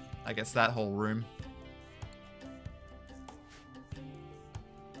 I guess that whole room.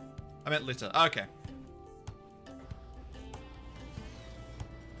 I meant litter. Okay.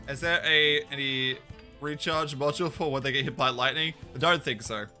 Is there any recharge module for when they get hit by lightning? I don't think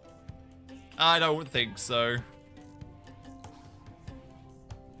so. I don't think so.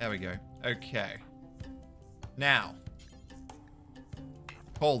 There we go. Okay. Now.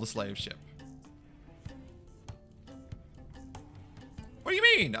 Call the slave ship. What do you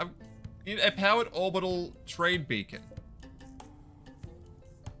mean? I need a powered orbital trade beacon.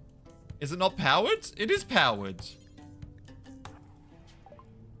 Is it not powered? It is powered.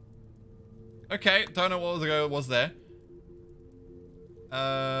 Okay, don't know what was there.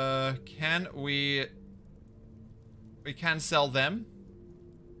 Can we can sell them.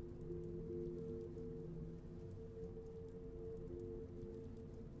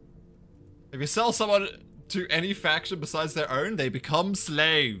 If you sell someone to any faction besides their own, they become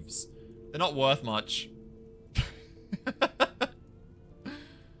slaves. They're not worth much.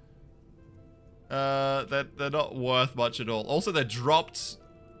 They're not worth much at all. Also, they're dropped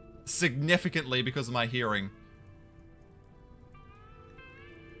significantly because of my hearing.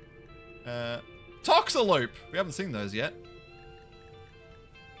 Toxaloop! We haven't seen those yet.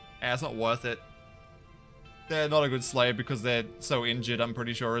 Yeah, it's not worth it. They're not a good slave because they're so injured, I'm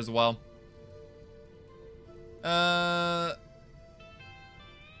pretty sure, as well.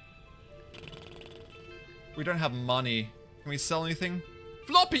 We don't have money. Can we sell anything?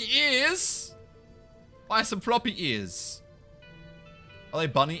 Floppy ears! Buy some floppy ears. Are they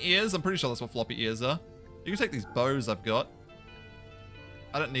bunny ears? I'm pretty sure that's what floppy ears are. You can take these bows I've got.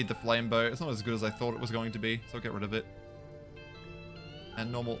 I don't need the flame bow. It's not as good as I thought it was going to be, so I'll get rid of it.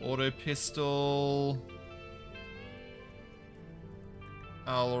 And normal auto pistol.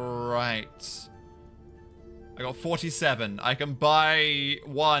 Alright. I got 47. I can buy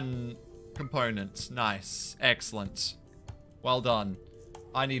one component. Nice. Excellent. Well done.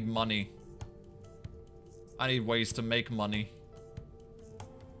 I need money. I need ways to make money.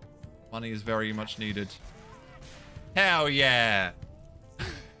 Money is very much needed. Hell yeah!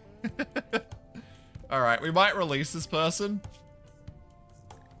 Alright, we might release this person.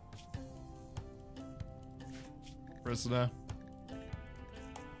 Prisoner.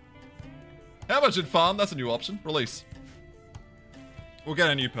 How much in farm? That's a new option. Release. We'll get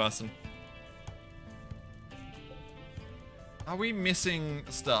a new person. Are we missing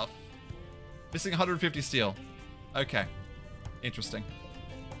stuff? Missing 150 steel. Okay. Interesting.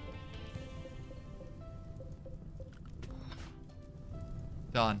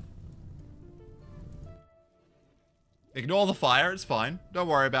 Done. Ignore the fire, it's fine. Don't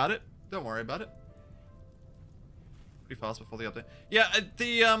worry about it. Don't worry about it. Pretty fast before the update. Yeah,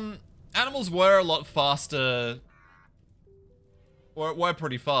 the animals were a lot faster. Were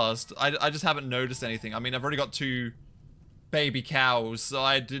pretty fast. I just haven't noticed anything. I mean, I've already got 2 baby cows, so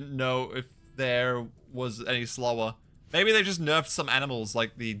I didn't know if there was any slower. Maybe they just nerfed some animals,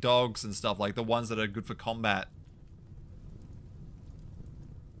 like the dogs and stuff, like the ones that are good for combat.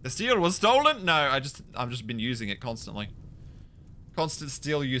 The steel was stolen? No, I've just been using it constantly. Constant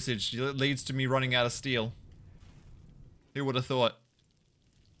steel usage leads to me running out of steel. Who would have thought?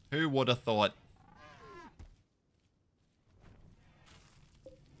 Who would have thought?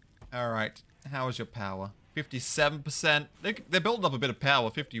 Alright, how is your power? 57%. They're building up a bit of power.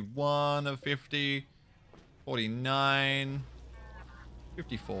 51 of 50. 49.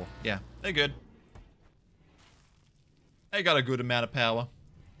 54. Yeah, they're good. They got a good amount of power.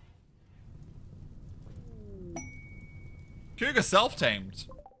 Cougar self-tamed.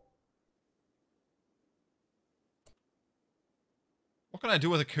 What can I do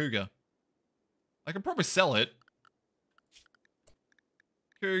with a cougar? I can probably sell it.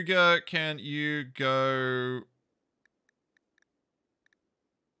 Cougar, can you go...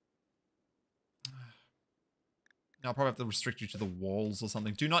 No, I'll probably have to restrict you to the walls or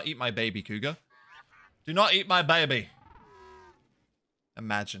something. Do not eat my baby, cougar. Do not eat my baby.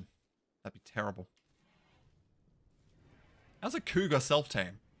 Imagine. That'd be terrible. How's a cougar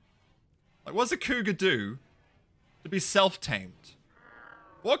self-tame? Like, what does a cougar do to be self-tamed?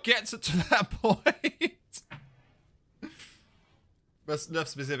 What gets it to that point? Must nerf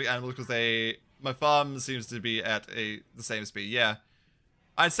specific animals because my farm seems to be at the same speed. Yeah,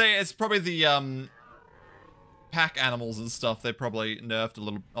 I'd say it's probably the pack animals and stuff. They probably nerfed a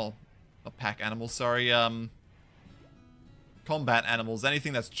little. Oh, not pack animals. Sorry. Combat animals.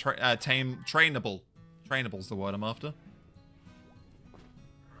 Anything that's trainable. Trainable's the word I'm after.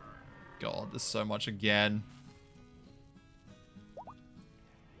 God, there's so much again.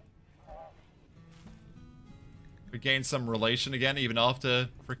 We gained some relation again, even after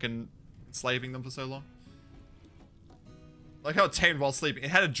freaking enslaving them for so long. Like how it tamed while sleeping. It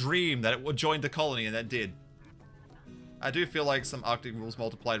had a dream that it would join the colony, and that did. I do feel like some Arctic rules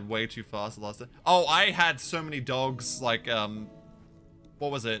multiplied way too fast the last time. Oh, I had so many dogs, like, what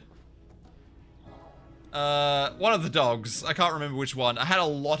was it? One of the dogs. I can't remember which one. I had a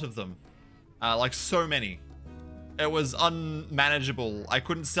lot of them. Like, so many. It was unmanageable. I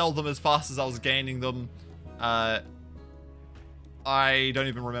couldn't sell them as fast as I was gaining them. I don't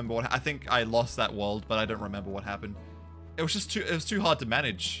even remember what... I think I lost that world, but I don't remember what happened. It was just too hard to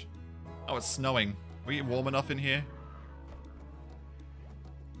manage. Oh, it's snowing. Are we warm enough in here?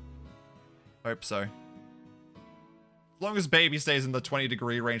 Hope so. As long as baby stays in the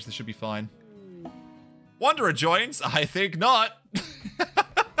 20-degree range, this should be fine. Wanderer joins? I think not.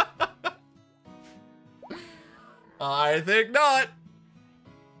 I think not.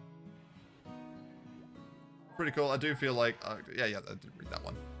 Pretty cool. I do feel like... yeah, I did read that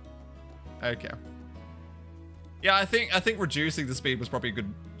one. Okay. Yeah, I think reducing the speed was probably a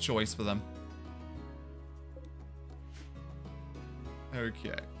good choice for them.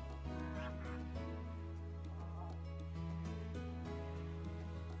 Okay.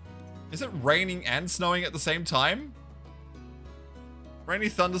 Is it raining and snowing at the same time? Rainy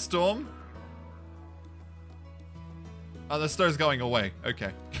thunderstorm? Oh, the snow's going away.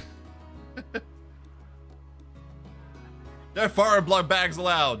 Okay. No foreign blood bags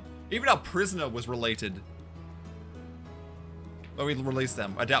allowed. Even our prisoner was related. But we released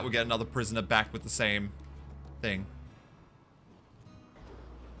them. I doubt we'll get another prisoner back with the same thing.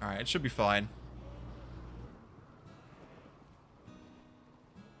 Alright, it should be fine.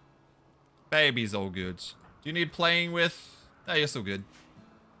 Baby's all good. Do you need playing with? No, you're still good.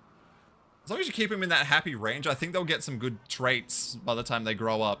 As long as you keep him in that happy range, I think they'll get some good traits by the time they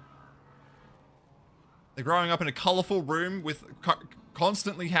grow up. They're growing up in a colorful room with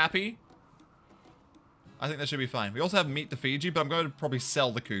constantly happy. I think that should be fine. We also have Meet the Fiji, but I'm going to probably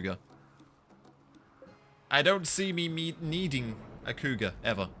sell the cougar. I don't see me needing a cougar,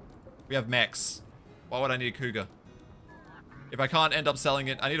 ever. We have mechs. Why would I need a cougar? If I can't end up selling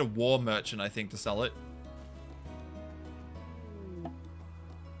it, I need a war merchant, I think, to sell it.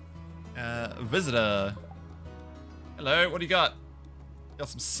 Visitor. Hello, what do you got? Got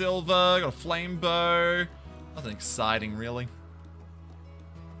some silver, got a flame bow. Nothing exciting, really.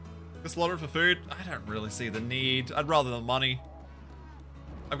 Slaughter for food? I don't really see the need. I'd rather the money.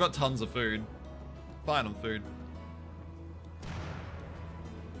 I've got tons of food. Fine on food.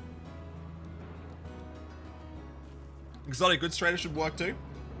 Exotic goods trader should work too.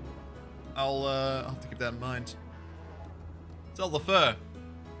 I'll have to keep that in mind. Sell the fur.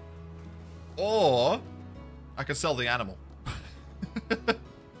 Or I could sell the animal.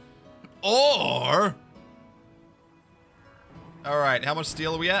 Or alright, how much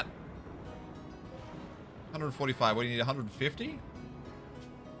steel are we at? 145. What do you need? 150?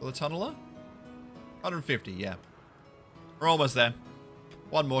 For the tunneler? 150, yeah. We're almost there.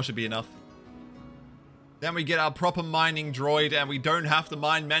 One more should be enough. Then we get our proper mining droid and we don't have to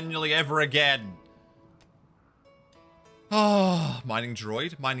mine manually ever again. Oh, mining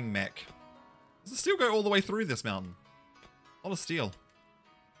droid? Mining mech. Does the steel go all the way through this mountain? A lot of steel.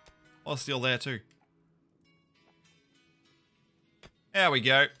 A lot of steel there too. There we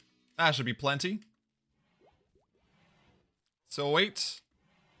go. That should be plenty. Sweet.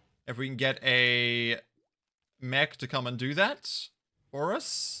 If we can get a mech to come and do that for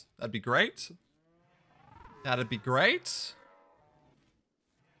us, that'd be great. That'd be great.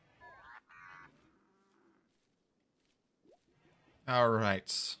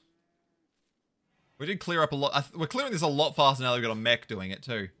 Alright. We did clear up a lot. We're clearing this a lot faster now that we've got a mech doing it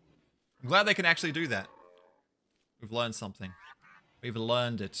too. I'm glad they can actually do that. We've learned something. We've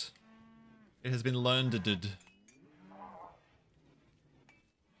learned it. It has been learned-ed.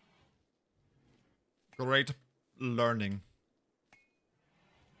 Great learning.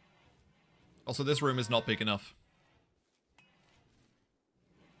 Also, this room is not big enough.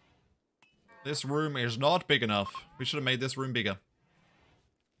 This room is not big enough. We should have made this room bigger.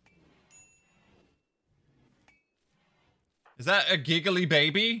 Is that a giggly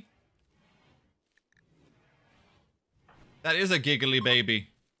baby? That is a giggly baby.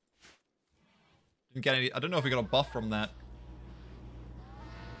 Didn't get any. I don't know if we got a buff from that.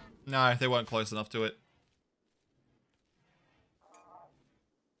 No, they weren't close enough to it.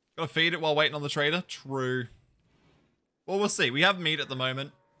 Gotta feed it while waiting on the trader? True. Well, we'll see. We have meat at the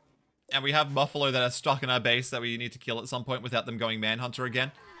moment. And we have buffalo that are stuck in our base that we need to kill at some point without them going manhunter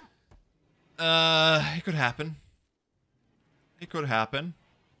again. It could happen. It could happen.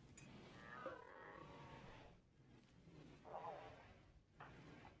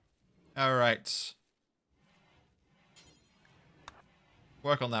 Alright.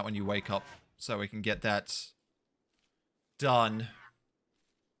 Work on that when you wake up, so we can get that done.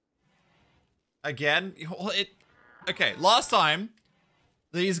 Again? Okay, last time,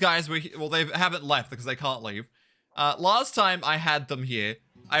 these guys were... Well, they haven't left because they can't leave. Last time I had them here,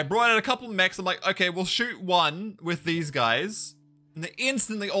 I brought out a couple mechs. I'm like, okay, we'll shoot one with these guys. And they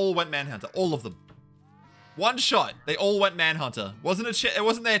instantly all went manhunter. All of them. One shot, they all went manhunter. It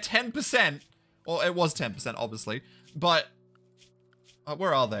wasn't there 10%. Well, it was 10%, obviously. But...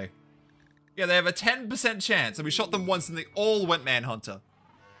 where are they? Yeah, they have a 10% chance. And we shot them once and they all went manhunter.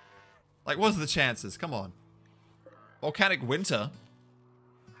 Like, what are the chances? Come on. Volcanic winter.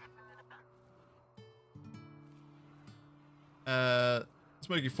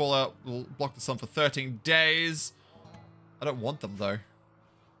 Smoky fallout will block the sun for 13 days. I don't want them, though.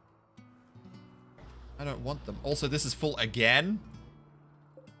 I don't want them. Also, this is full again.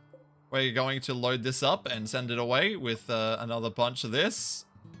 We're going to load this up and send it away with another bunch of this.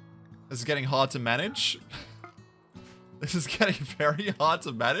 This is getting hard to manage. This is getting very hard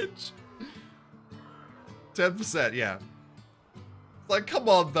to manage. 10%, yeah. Like, come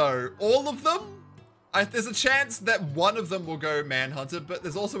on, though. All of them? There's a chance that one of them will go manhunter, but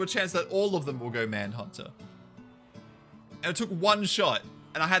there's also a chance that all of them will go manhunter. And it took one shot,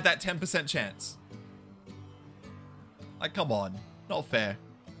 and I had that 10% chance. Like, come on. Not fair.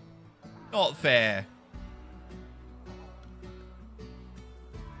 Not fair.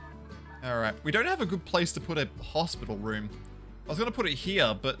 Alright, we don't have a good place to put a hospital room. I was gonna put it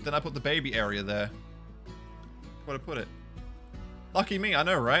here, but then I put the baby area there. Where'd I put it? Lucky me, I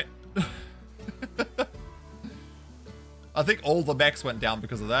know, right? I think all the mechs went down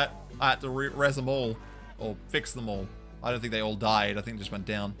because of that. I had to res them all. Or fix them all. I don't think they all died, I think they just went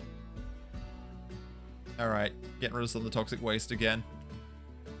down. Alright, getting rid of some of the toxic waste again.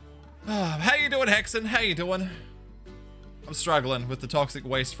 How you doing, Hexen? How you doing? I'm struggling with the toxic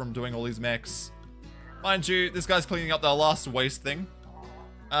waste from doing all these mechs. Mind you, this guy's cleaning up the last waste thing.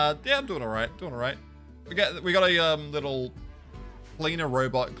 Yeah, I'm doing alright, doing alright. We got a little cleaner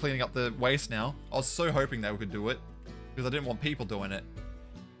robot cleaning up the waste now. I was so hoping that we could do it, because I didn't want people doing it.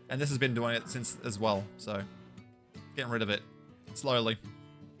 And this has been doing it since as well, so getting rid of it. Slowly.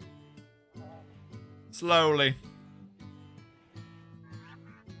 Slowly.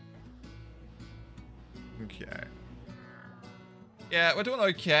 Okay. Yeah, we're doing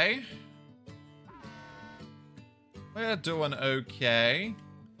okay. We're doing okay.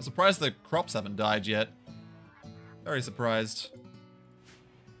 I'm surprised the crops haven't died yet. Very surprised.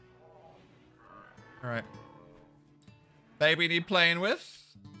 Alright. Baby need playing with?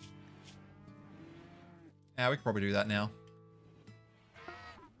 Yeah, we can probably do that now.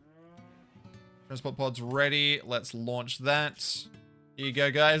 Transport pod's ready. Let's launch that. Here you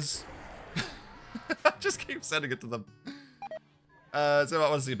go, guys. Just keep sending it to them. So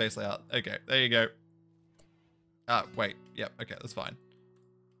what was the base layout? Okay, there you go. Wait. Yep, okay, that's fine.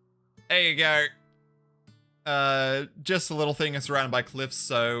 There you go. Just a little thing is surrounded by cliffs,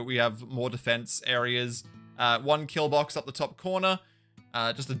 so we have more defense areas. One kill box up the top corner.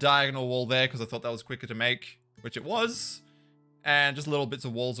 Just a diagonal wall there, because I thought that was quicker to make, which it was. And just little bits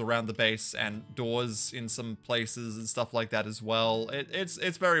of walls around the base and doors in some places and stuff like that as well.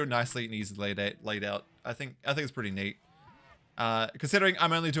 It's very nicely and easily laid out. I think it's pretty neat. Considering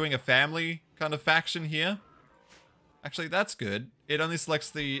I'm only doing a family kind of faction here. Actually, that's good. It only selects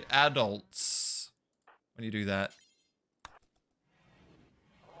the adults when you do that.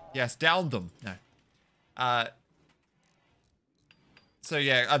 Yes, down them. No. So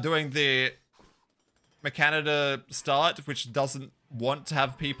yeah, I'm doing the Mechanitor start, which doesn't want to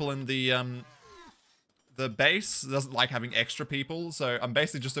have people in the base. It doesn't like having extra people, so I'm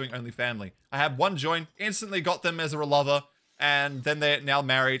basically just doing only family. I had one join, instantly got them as a lover, and then they're now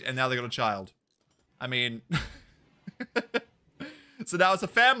married, and now they got a child. I mean... So now it's a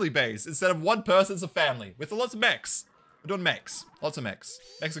family base. Instead of one person, it's a family. With lots of mechs. We're doing mechs. Lots of mechs.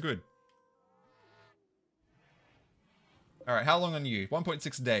 Mechs are good. Alright, how long on you?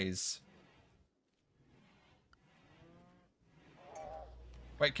 1.6 days.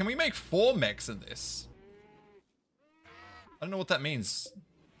 Wait, can we make 4 mechs in this? I don't know what that means.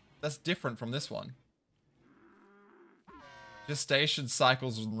 That's different from this one. Gestation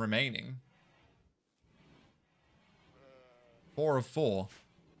cycles remaining. 4 of 4.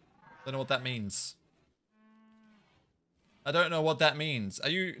 Don't know what that means. I don't know what that means. Are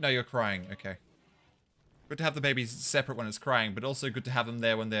you... No, you're crying. Okay. Good to have the babies separate when it's crying, but also good to have them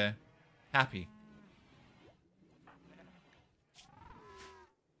there when they're happy.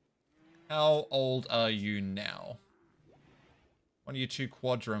 How old are you now? One of you 2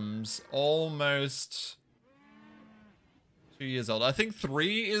 quadrums. Almost 2 years old. I think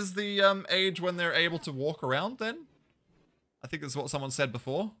 3 is the age when they're able to walk around then. I think that's what someone said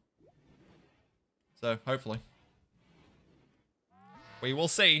before. So, hopefully. We will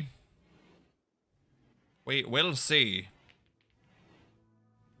see. We will see.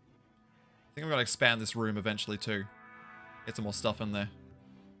 I think I'm going to expand this room eventually too. Get some more stuff in there.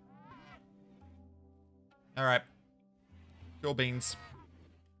 Alright. Cool beans.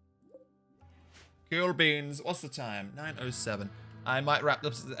 Cool beans. What's the time? 9:07. I might wrap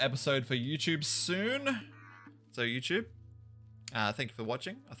up the episode for YouTube soon. So, YouTube. Thank you for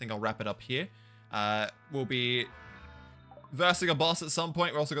watching. I think I'll wrap it up here. We'll be versing a boss at some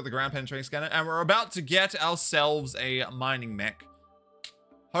point. We also got the ground penetrating scanner. And we're about to get ourselves a mining mech.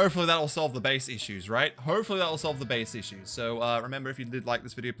 Hopefully that'll solve the base issues, right? Hopefully that'll solve the base issues. So remember, if you did like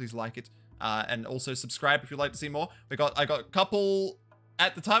this video, please like it. And also subscribe if you'd like to see more. I got a couple...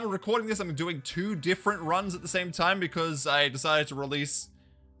 At the time of recording this, I'm doing 2 different runs at the same time because I decided to release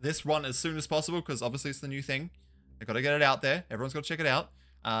this one as soon as possible because obviously it's the new thing. I gotta get it out there. Everyone's gotta check it out.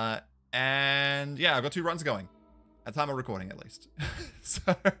 And yeah, I've got 2 runs going. At the time of recording, at least.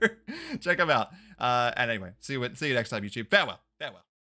 So, check them out. And anyway, see you next time, YouTube. Farewell. Farewell.